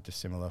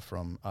 dissimilar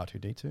from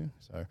R2-D2.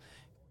 So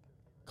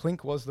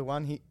Clink was the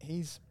one.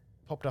 He's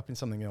popped up in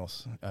something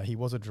else. He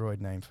was a droid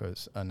name for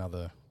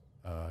another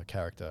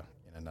character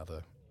in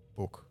another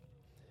book.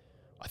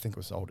 I think it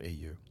was old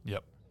EU.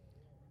 Yep.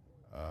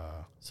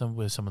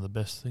 Where some of the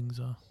best things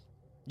are.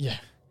 Yeah.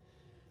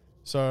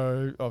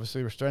 So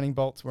obviously restraining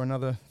bolts were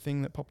another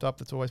thing that popped up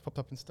that's always popped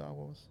up in Star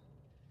Wars.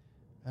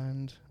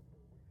 And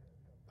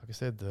like I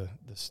said, the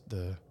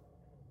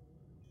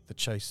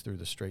chase through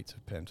the streets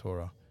of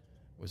Pantora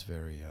was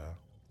very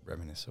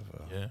reminiscent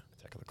of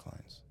Attack of the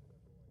Clones.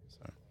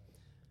 So,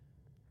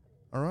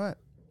 all right.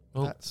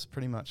 Well, That's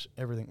pretty much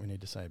everything we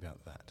need to say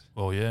about that.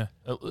 Well, yeah.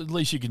 At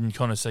least you can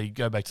kind of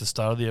go back to the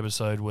start of the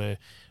episode where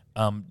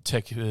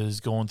Tech has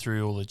gone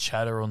through all the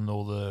chatter on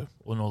all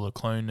the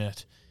clone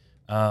net,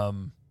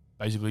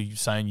 basically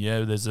saying,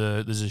 there's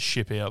a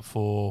ship out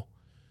for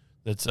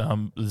there's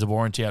a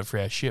warranty out for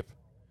our ship,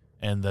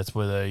 and that's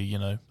where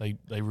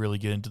they really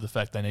get into the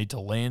fact they need to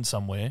land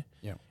somewhere.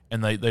 Yeah.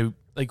 And they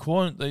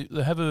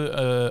have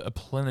a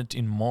planet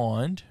in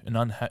mind, an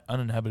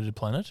uninhabited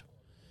planet.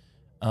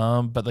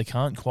 But they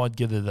can't quite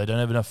get there. They don't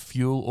have enough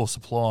fuel or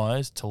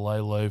supplies to lay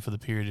low for the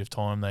period of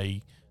time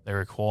they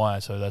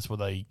require. So that's where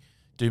they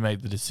do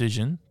make the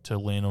decision to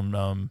land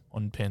on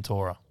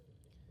Pantora.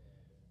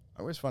 I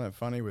always find it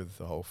funny with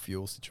the whole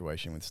fuel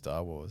situation with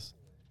Star Wars.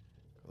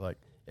 Like,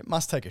 it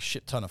must take a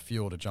shit ton of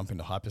fuel to jump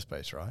into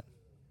hyperspace, right?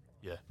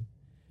 Yeah,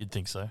 you'd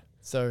think so.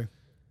 So,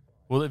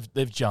 Well,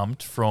 they've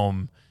jumped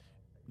from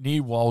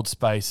near wild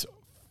space,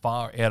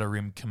 far outer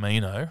rim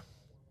Camino,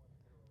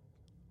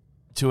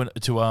 to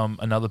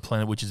another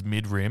planet which is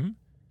mid rim,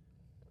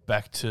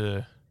 back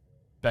to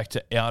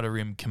outer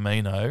rim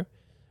Camino,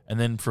 and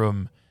then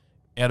from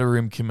outer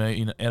rim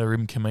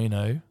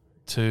Camino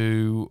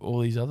to all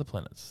these other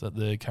planets that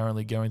they're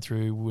currently going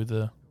through with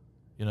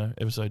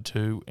episode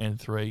 2 and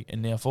 3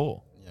 and now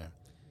 4. yeah.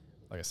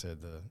 Like I said,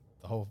 the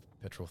whole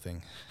petrol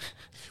thing.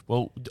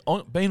 Well,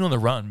 being on the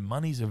run,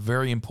 money's a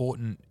very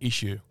important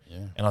issue.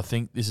 Yeah. And I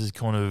think this is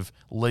kind of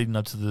leading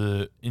up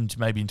to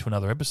into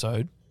another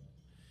episode.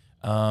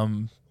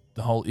 The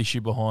whole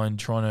issue behind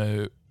trying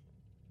to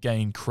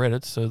gain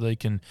credits so they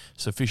can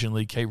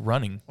sufficiently keep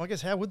running. Well, I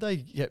guess how would they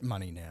get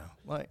money now?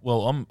 Like,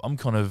 Well, I'm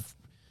kind of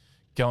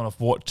going off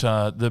what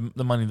the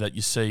money that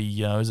you see.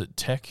 Is it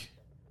Tech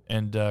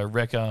and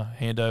Wrecker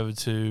hand over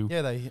to?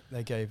 yeah,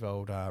 they gave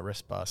old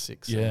Respar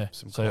 6. Yeah.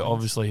 some So coins.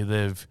 obviously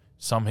they've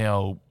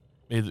somehow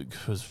either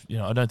because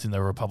I don't think they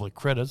were Republic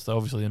credits. So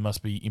obviously there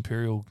must be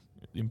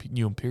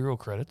new Imperial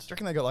credits. Do you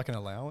reckon they got like an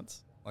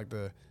allowance? Like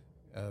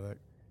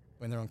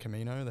when they're on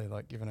Camino, they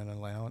like given an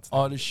allowance.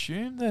 I'd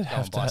assume they'd Go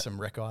have and to buy some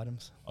rec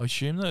items. I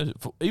assume that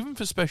even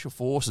for special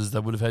forces, they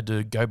would have had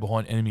to go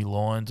behind enemy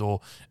lines or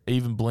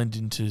even blend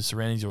into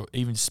surroundings or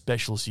even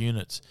specialist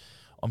units.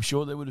 I'm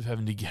sure they would have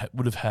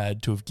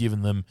had to have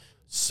given them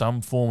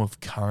some form of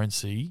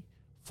currency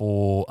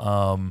for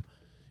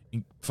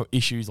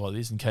issues like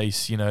this, in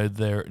case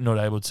they're not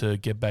able to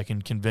get back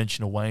in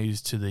conventional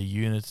ways to their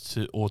units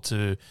or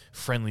to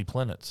friendly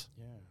planets.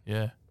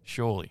 Yeah,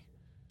 surely.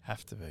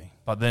 Have to be.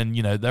 But then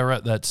they were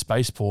at that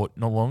spaceport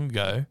not long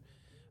ago.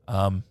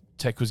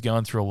 Tech was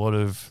going through a lot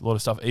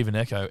of stuff. Even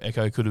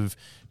Echo could have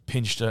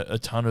pinched a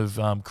ton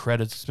of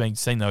credits being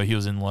seen, though. He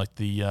was in like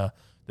the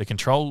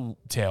control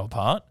tower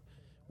part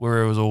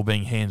where it was all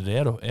being handed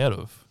out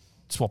of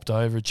swapped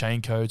over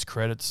chain codes,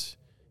 credits.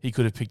 He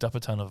could have picked up a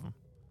ton of them.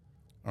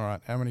 All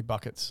right, how many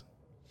buckets?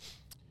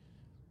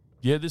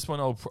 Yeah, this one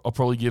I'll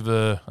probably give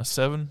a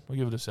 7. I'll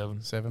give it a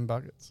 7. 7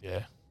 buckets.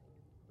 Yeah.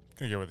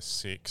 Gonna go with a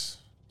 6.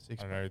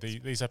 6. I don't know.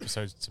 These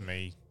episodes to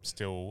me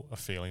still are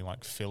feeling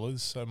like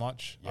fillers so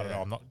much. I don't Yeah.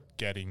 know. I'm not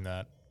getting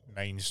that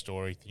main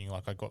story thing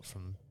like I got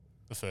from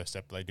the first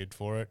ep they did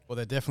for it. Well,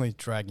 they're definitely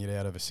dragging it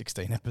out over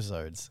 16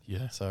 episodes.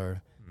 Yeah. So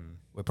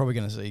we're probably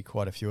going to see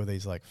quite a few of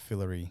these like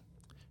fillery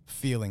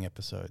feeling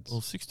episodes.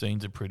 Well,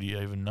 16's a pretty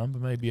even number.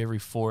 Maybe every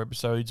 4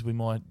 episodes we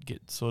might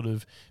get sort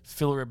of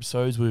filler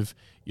episodes with,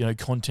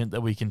 content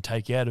that we can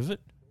take out of it.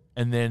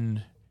 And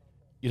then,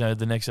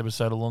 the next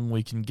episode along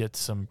we can get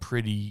some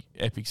pretty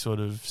epic sort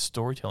of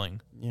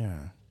storytelling.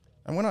 Yeah.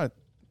 And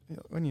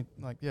when you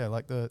like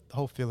the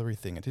whole fillery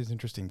thing, it is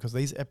interesting because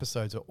these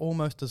episodes are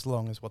almost as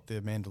long as what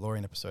the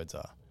Mandalorian episodes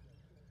are.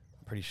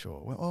 I'm pretty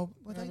sure. Well,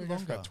 were they They go for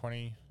longer? about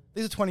 20.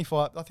 These are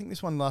 25. I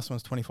think last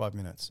one's 25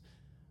 minutes.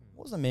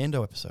 What was the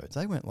Mando episodes?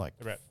 They went like...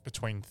 About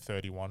between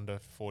 31 to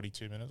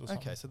 42 minutes or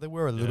something. Okay, so they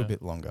were a little Yeah.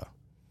 bit longer.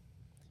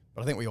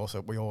 But I think we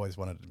always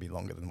wanted it to be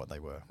longer than what they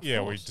were.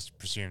 Yeah, we just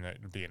presumed that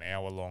it would be an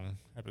hour-long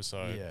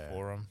episode Yeah.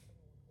 for them.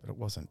 But it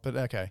wasn't. But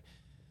okay.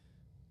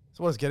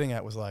 So what I was getting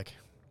at was like,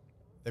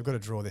 they've got to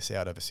draw this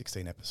out over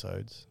 16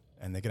 episodes,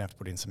 and they're going to have to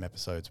put in some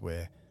episodes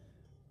where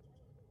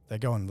they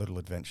go on little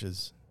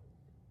adventures,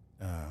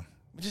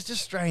 which is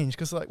just strange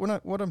because like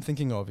what I'm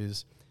thinking of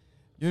is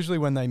usually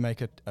when they make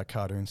a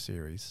cartoon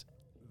series,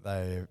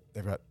 they've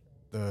got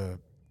the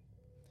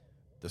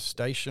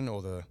station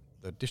or the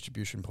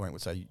distribution point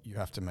would say you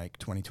have to make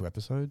 22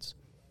 episodes,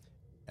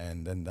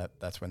 and then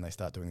that's when they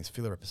start doing these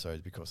filler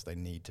episodes because they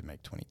need to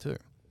make 22.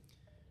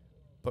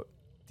 But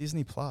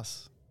Disney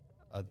Plus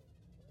are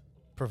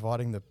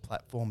providing the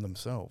platform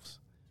themselves,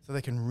 so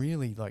they can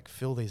really like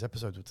fill these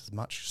episodes with as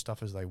much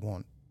stuff as they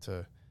want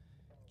to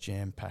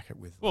jam pack it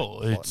with Well,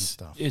 plot and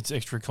stuff. it's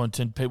extra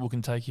content people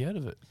can take out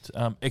of it.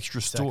 Extra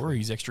Exactly.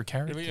 stories, extra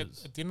Really,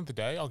 characters. at the end of the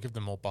day, I'll give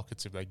them more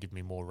buckets if they give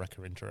me more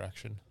Wrecker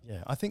interaction.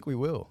 Yeah, I think we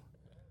will.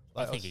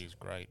 I think he's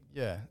great.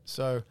 Yeah,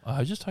 so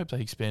I just hope they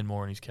expand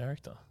more on his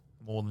character,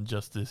 more than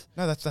just this.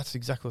 no, that's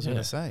exactly what I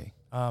was Yeah. going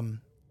to say.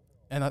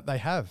 And they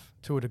have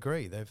to a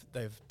degree.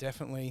 They've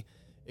definitely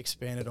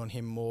expanded on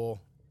him more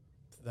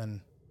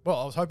than. Well,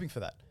 I was hoping for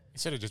that.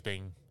 Instead of just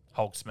being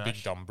Hulk big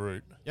smash. dumb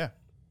brute. Yeah.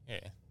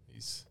 Yeah,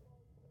 he's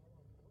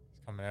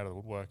coming out of the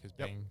woodwork as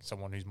Yep. being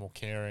someone who's more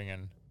caring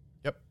and.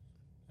 Yep.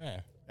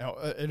 Yeah. Now,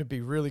 it'd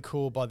be really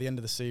cool by the end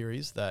of the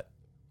series that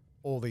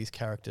all these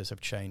characters have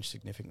changed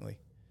significantly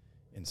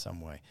in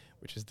some way,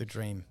 which is the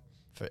dream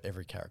for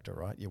every character,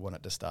 right? You want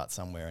it to start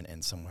somewhere and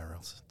end somewhere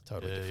else.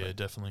 Totally Yeah, different.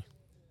 definitely.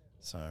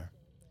 So,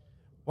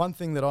 one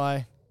thing that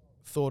I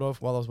thought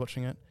of while I was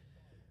watching it,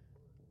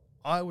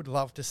 I would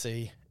love to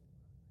see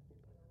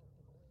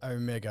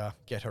Omega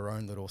get her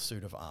own little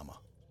suit of armor.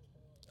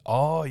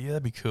 Oh, yeah,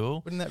 that'd be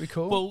cool. Wouldn't that be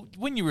cool? Well,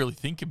 when you really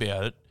think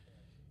about it,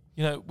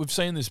 we've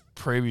seen this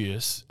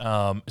previous,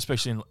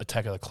 especially in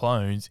Attack of the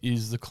Clones,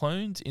 is the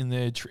clones in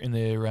their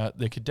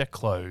cadet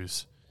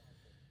clothes,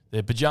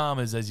 their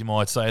pajamas, as you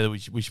might say,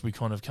 which we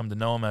kind of come to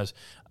know them as.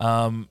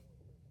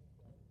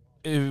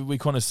 We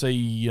kind of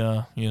see,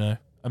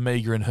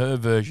 Omega in her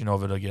version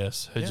of it, I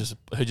guess. Her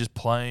just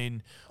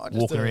plain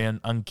walking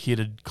around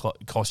unkitted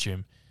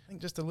costume. I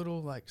think just a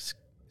little like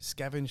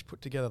scavenge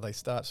put together. They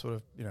start sort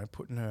of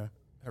putting her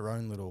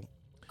own little,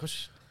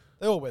 because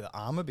they all wear the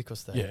armor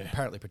because they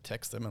apparently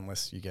protects them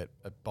unless you get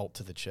a bolt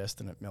to the chest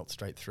and it melts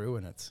straight through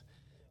and it's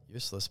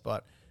useless.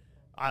 But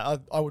I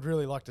would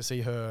really like to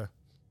see her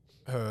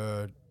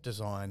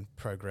design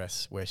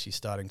progress where she's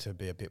starting to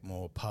be a bit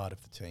more part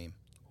of the team.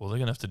 Well, they're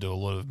going to have to do a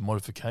lot of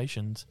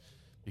modifications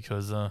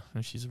because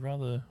she's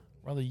rather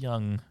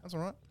young. That's all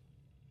right.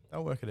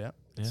 They'll work it out.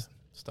 Yeah. It's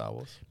Star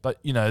Wars. But,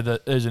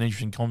 there's an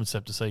interesting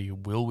concept to say,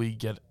 will we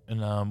get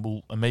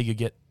will Omega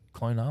get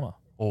clone armor?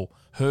 or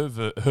her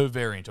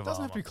variant of It doesn't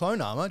armor. have to be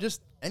clone armor,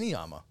 just any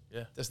armor.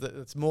 Yeah.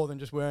 It's more than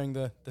just wearing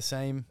the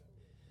same,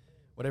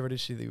 whatever it is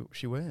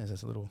she wears.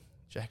 There's a little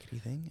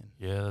jackety thing.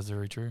 Yeah, that's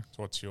very true.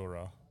 So what's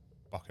your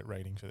bucket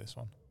rating for this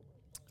one?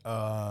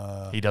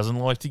 And, He doesn't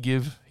like to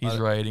give his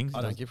ratings.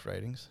 I don't give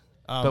ratings.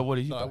 But what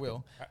do you? I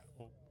will.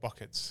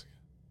 Buckets.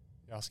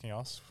 You're asking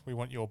us. We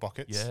want your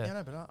buckets. Yeah. Yeah,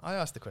 no, but I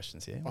asked the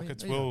questions here.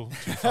 Buckets What do you will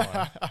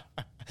define.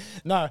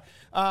 No.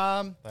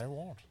 They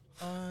won't.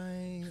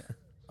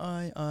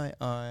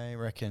 I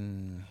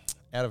reckon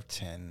out of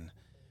 10,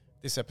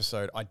 this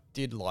episode, I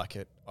did like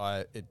it.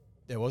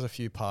 There was a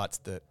few parts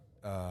that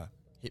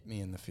hit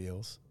me in the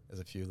feels. There's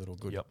a few little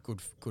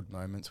good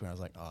moments where I was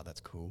like, oh, that's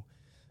cool.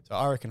 So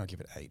I reckon I'll give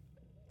it 8.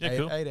 Yeah, 8,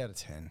 cool. 8 out of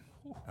 10.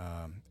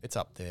 It's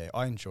up there.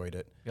 I enjoyed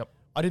it. Yep.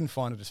 I didn't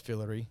find it as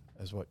fillery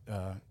as what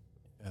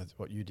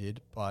you did,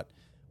 but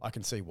I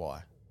can see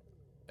why.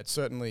 It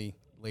certainly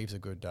leaves a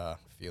good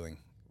feeling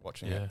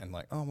watching it, and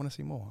like, oh, I want to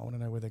see more. I want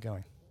to know where they're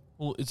going.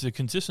 Well, it's a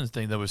consistent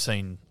thing that we've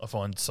seen, I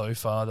find, so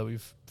far that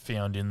we've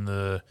found in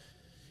the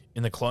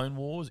Clone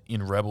Wars,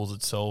 in Rebels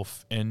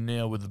itself, and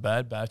now with the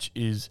Bad Batch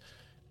is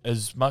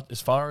as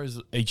far as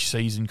each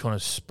season kind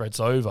of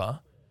spreads over,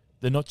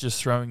 they're not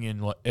just throwing in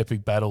like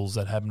epic battles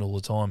that happen all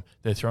the time.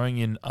 They're throwing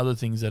in other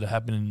things that are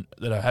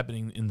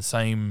happening in the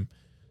same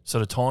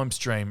sort of time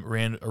stream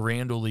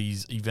around all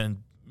these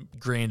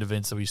grand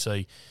events that we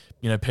see.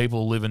 You know,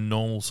 people living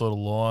normal sort of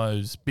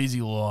lives,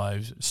 busy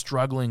lives,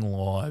 struggling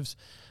lives.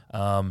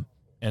 And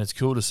it's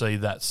cool to see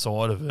that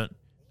side of it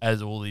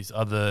as all these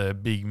other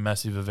big,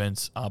 massive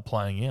events are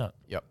playing out.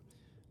 Yep.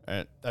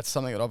 And that's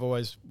something that I've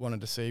always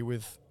wanted to see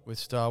with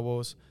Star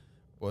Wars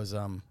was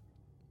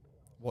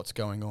what's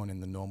going on in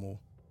the normal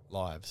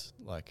lives.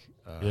 Like,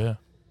 Yeah.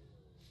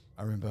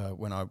 I remember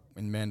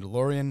in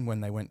Mandalorian,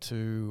 when they went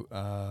to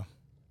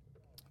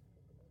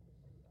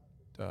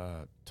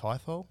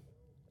Tython.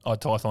 Oh,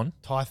 Tython.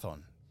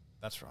 Tython.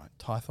 That's right.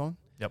 Tython.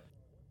 Yep.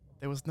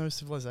 There was no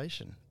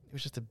civilization. It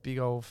was just a big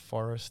old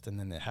forest, and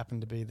then there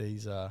happened to be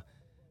these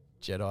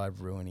Jedi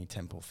ruiny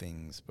temple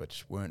things,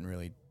 which weren't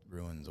really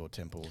ruins or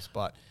temples,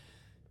 but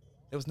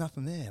there was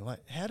nothing there. Like,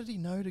 how did he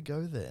know to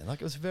go there?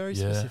 Like, it was very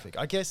specific.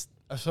 I guess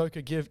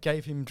Ahsoka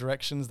gave him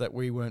directions that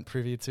we weren't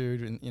privy to,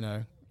 and, you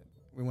know,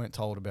 we weren't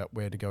told about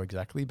where to go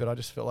exactly, but I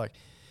just felt like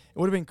it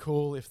would have been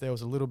cool if there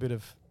was a little bit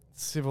of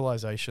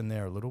civilization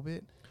there a little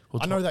bit.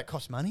 Well, I know that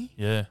costs money.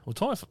 Yeah. Well,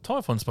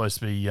 Typhon's supposed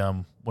to be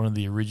one of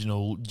the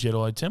original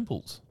Jedi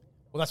temples.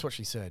 Well, that's what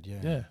she said, yeah.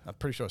 Yeah. I'm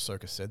pretty sure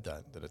Ahsoka said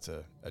that it's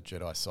a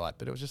Jedi site,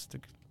 but it was just a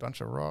bunch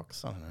of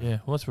rocks. I don't know. Yeah.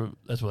 Well,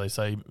 that's where they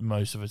say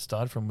most of it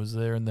started from was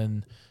there, and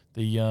then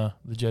the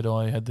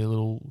Jedi had their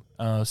little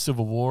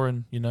civil war,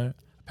 and, you know,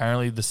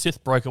 apparently the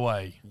Sith broke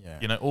away. Yeah.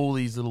 You know, all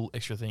these little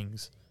extra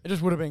things. It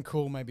just would have been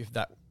cool maybe if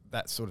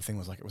that sort of thing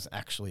was like it was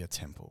actually a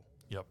temple.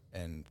 Yep.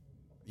 And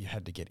you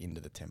had to get into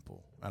the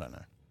temple. I don't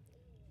know.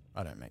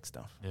 I don't make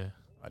stuff. Yeah.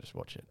 I just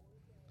watch it.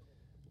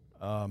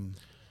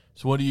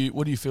 So what do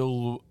you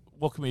feel?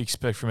 What can we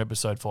expect from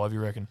episode 5?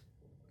 You reckon?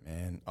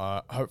 Man,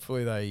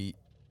 hopefully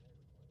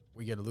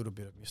we get a little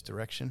bit of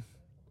misdirection,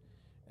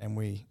 and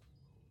we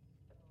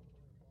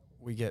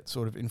get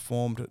sort of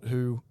informed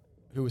who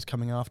is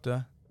coming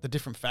after the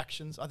different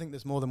factions. I think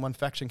there's more than one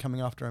faction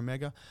coming after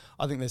Omega.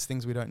 I think there's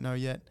things we don't know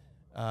yet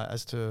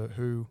as to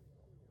who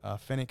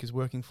Fennec is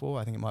working for.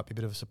 I think it might be a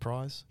bit of a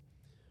surprise.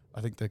 I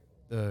think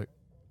the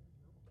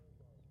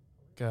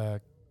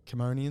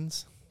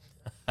Kamonians.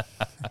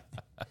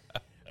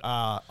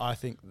 I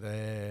think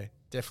they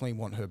definitely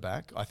want her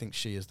back. I think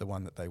she is the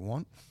one that they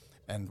want.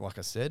 And like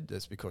I said,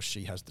 that's because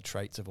she has the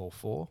traits of all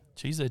 4.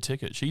 She's their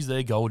ticket. She's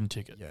their golden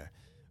ticket. Yeah.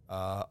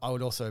 I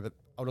would also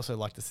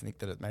like to think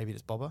that maybe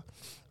it's Boba.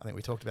 I think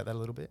we talked about that a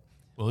little bit.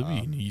 Well, he'd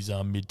be in his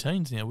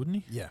mid-teens now, wouldn't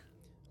he? Yeah.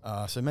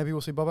 So maybe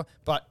we'll see Boba.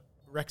 But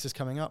Rex is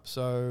coming up,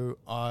 so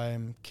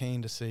I'm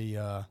keen to see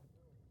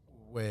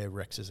where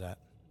Rex is at.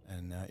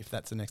 And if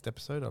that's the next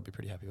episode, I'll be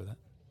pretty happy with that.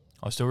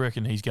 I still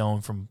reckon he's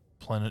going from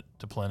planet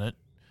to planet,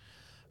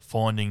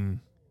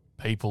 finding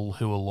people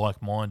who are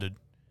like-minded,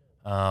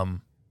 or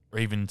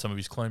even some of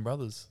his clone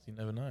brothers. You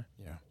never know.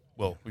 Yeah.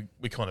 Well,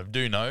 we kind of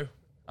do know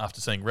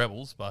after seeing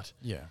Rebels, but,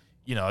 Yeah.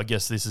 you know, I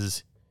guess this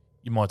is,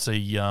 you might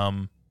see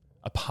a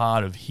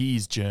part of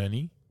his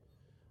journey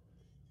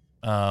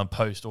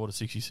post Order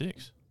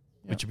 66,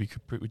 Yeah.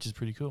 which is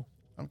pretty cool.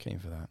 I'm keen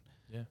for that.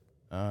 Yeah.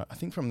 I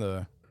think from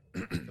the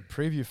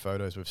preview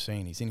photos we've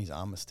seen, he's in his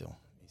armor still.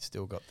 He's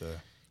still got the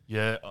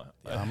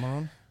armor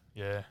on.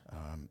 Yeah.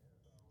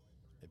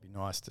 It'd be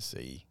nice to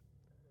see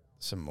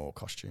some more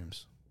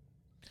costumes.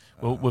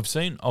 Well, we've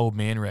seen Old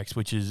Man Rex,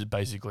 which is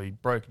basically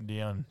broken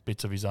down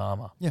bits of his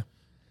armor.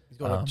 He's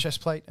got a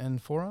chest plate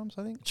and forearms,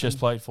 I think. Chest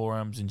plate,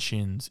 forearms, and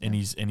shins, and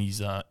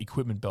his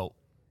equipment belt.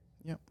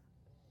 We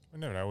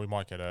never know. We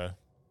might get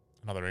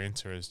another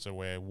answer as to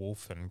where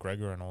Wolf and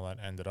Gregor and all that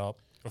ended up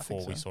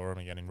before we saw them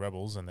again in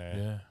Rebels and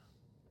they're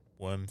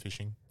worm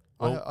fishing.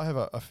 Well, I have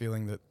a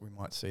feeling that we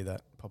might see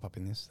that pop up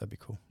in this. That'd be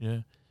cool. Yeah.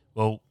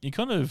 Well, you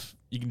can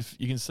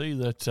see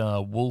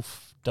that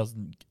Wolf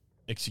doesn't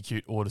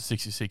execute Order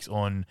 66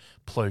 on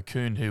Plo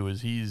Koon, who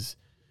was his,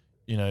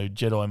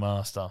 Jedi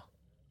master.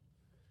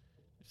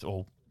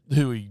 Or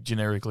who we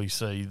generically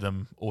see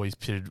them always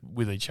pitted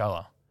with each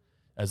other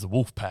as the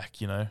Wolf Pack,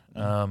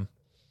 because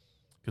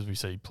we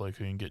see Plo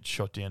Koon get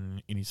shot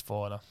down in his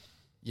fighter.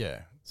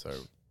 Yeah, so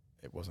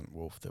it wasn't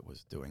Wolf that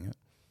was doing it.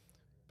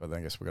 But I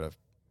guess we've got to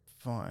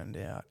find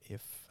out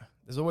if...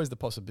 There's always the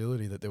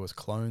possibility that there was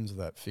clones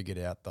that figured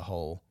out the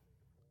whole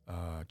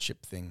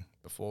chip thing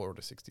before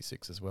Order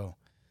 66 as well.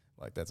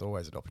 Like, that's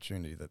always an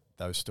opportunity that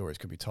those stories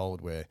could be told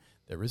where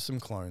there is some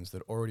clones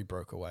that already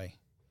broke away.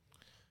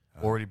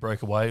 Or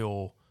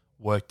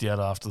worked out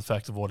after the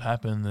fact of what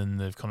happened, and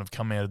they've kind of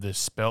come out of their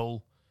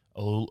spell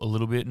a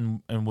little bit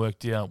and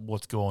worked out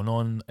what's going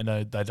on. And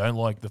they don't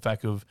like the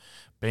fact of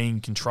being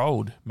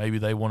controlled. Maybe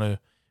they want to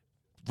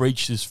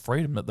reach this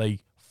freedom that they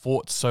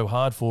fought so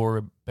hard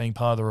for, being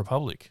part of the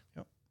Republic.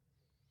 Yep.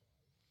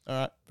 All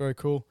right, very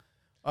cool.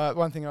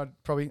 One thing I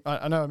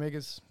know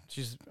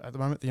she's at the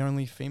moment the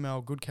only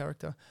female good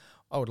character.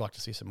 I would like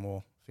to see some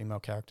more female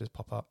characters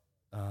pop up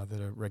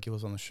that are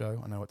regulars on the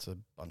show. I know it's a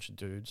bunch of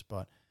dudes,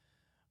 but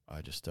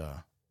I just,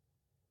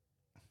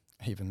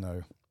 even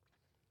though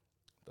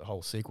the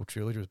whole sequel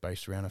trilogy was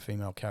based around a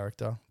female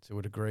character to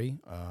a degree,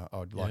 I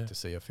would like to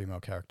see a female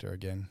character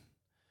again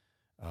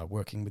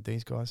working with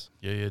these guys.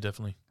 Yeah,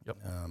 definitely. Yep.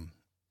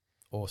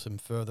 Or some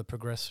further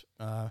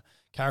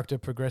character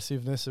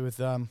progressiveness with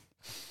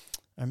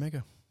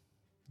Omega.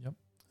 Yep.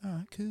 All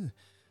right, cool.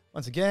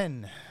 Once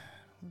again,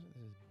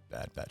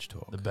 Bad Batch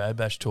Talk. The Bad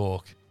Batch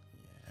Talk.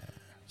 Yeah.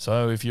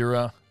 So if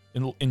you're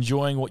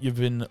enjoying what you've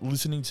been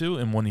listening to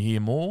and want to hear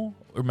more,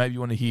 or maybe you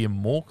want to hear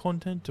more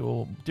content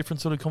or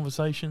different sort of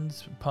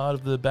conversations, part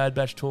of the Bad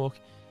Batch Talk,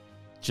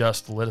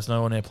 just let us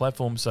know on our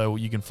platform. So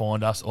you can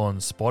find us on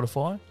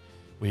Spotify.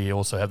 We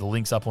also have the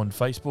links up on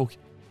Facebook,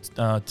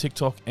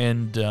 TikTok,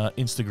 and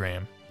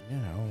Instagram. Yeah,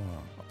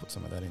 I'll put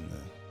some of that in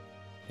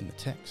the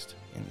text,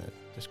 in the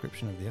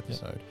description of the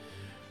episode.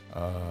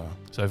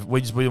 So if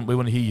we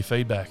want to hear your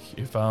feedback.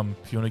 If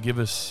you want to give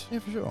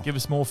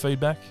us more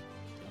feedback,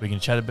 we can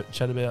chat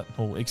about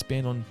or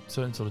expand on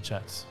certain sort of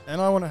chats. And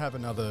I want to have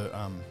another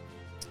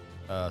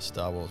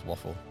Star Wars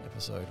waffle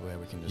episode where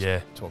we can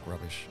just talk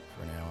rubbish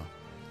for an hour.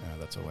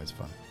 That's always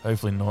fun.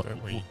 Hopefully not.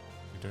 We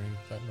do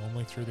that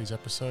normally through these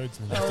episodes,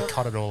 and then have to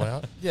cut it all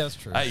out. Yeah, that's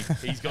true. Hey,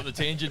 he's got the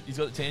tangent. He's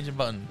got the tangent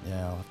button.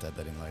 Yeah, I'll have to add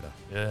that in later.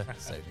 Yeah,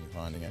 save me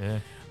finding it.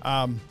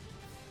 Yeah.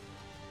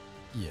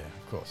 Yeah,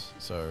 of course.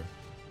 So,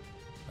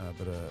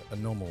 but a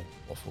normal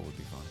waffle would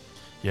be fine.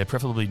 Yeah,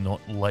 preferably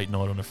not late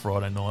night on a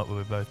Friday night where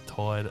we're both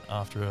tired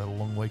after a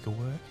long week of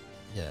work.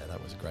 Yeah,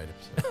 that was a great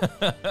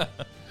episode.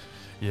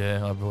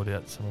 Yeah, I brought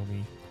out some of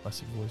the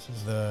classic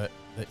voices. The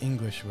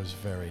English was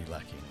very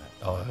lacking in that.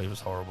 Oh, it was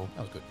horrible.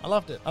 That was good. I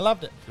loved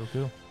it.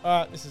 Cool.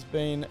 All right, this has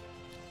been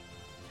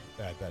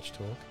Bad Batch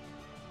Talk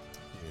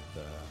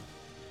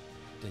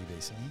with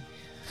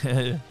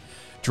DBC.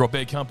 Drop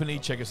Air Company,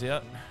 check us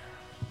out.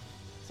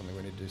 Something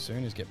we need to do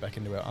soon is get back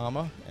into our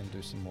armour and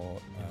do some more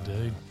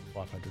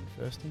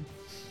 501st.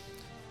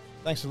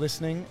 Thanks for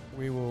listening.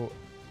 We will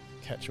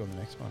catch you on the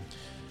next one.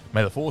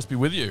 May the Force be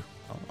with you.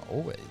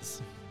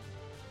 Always.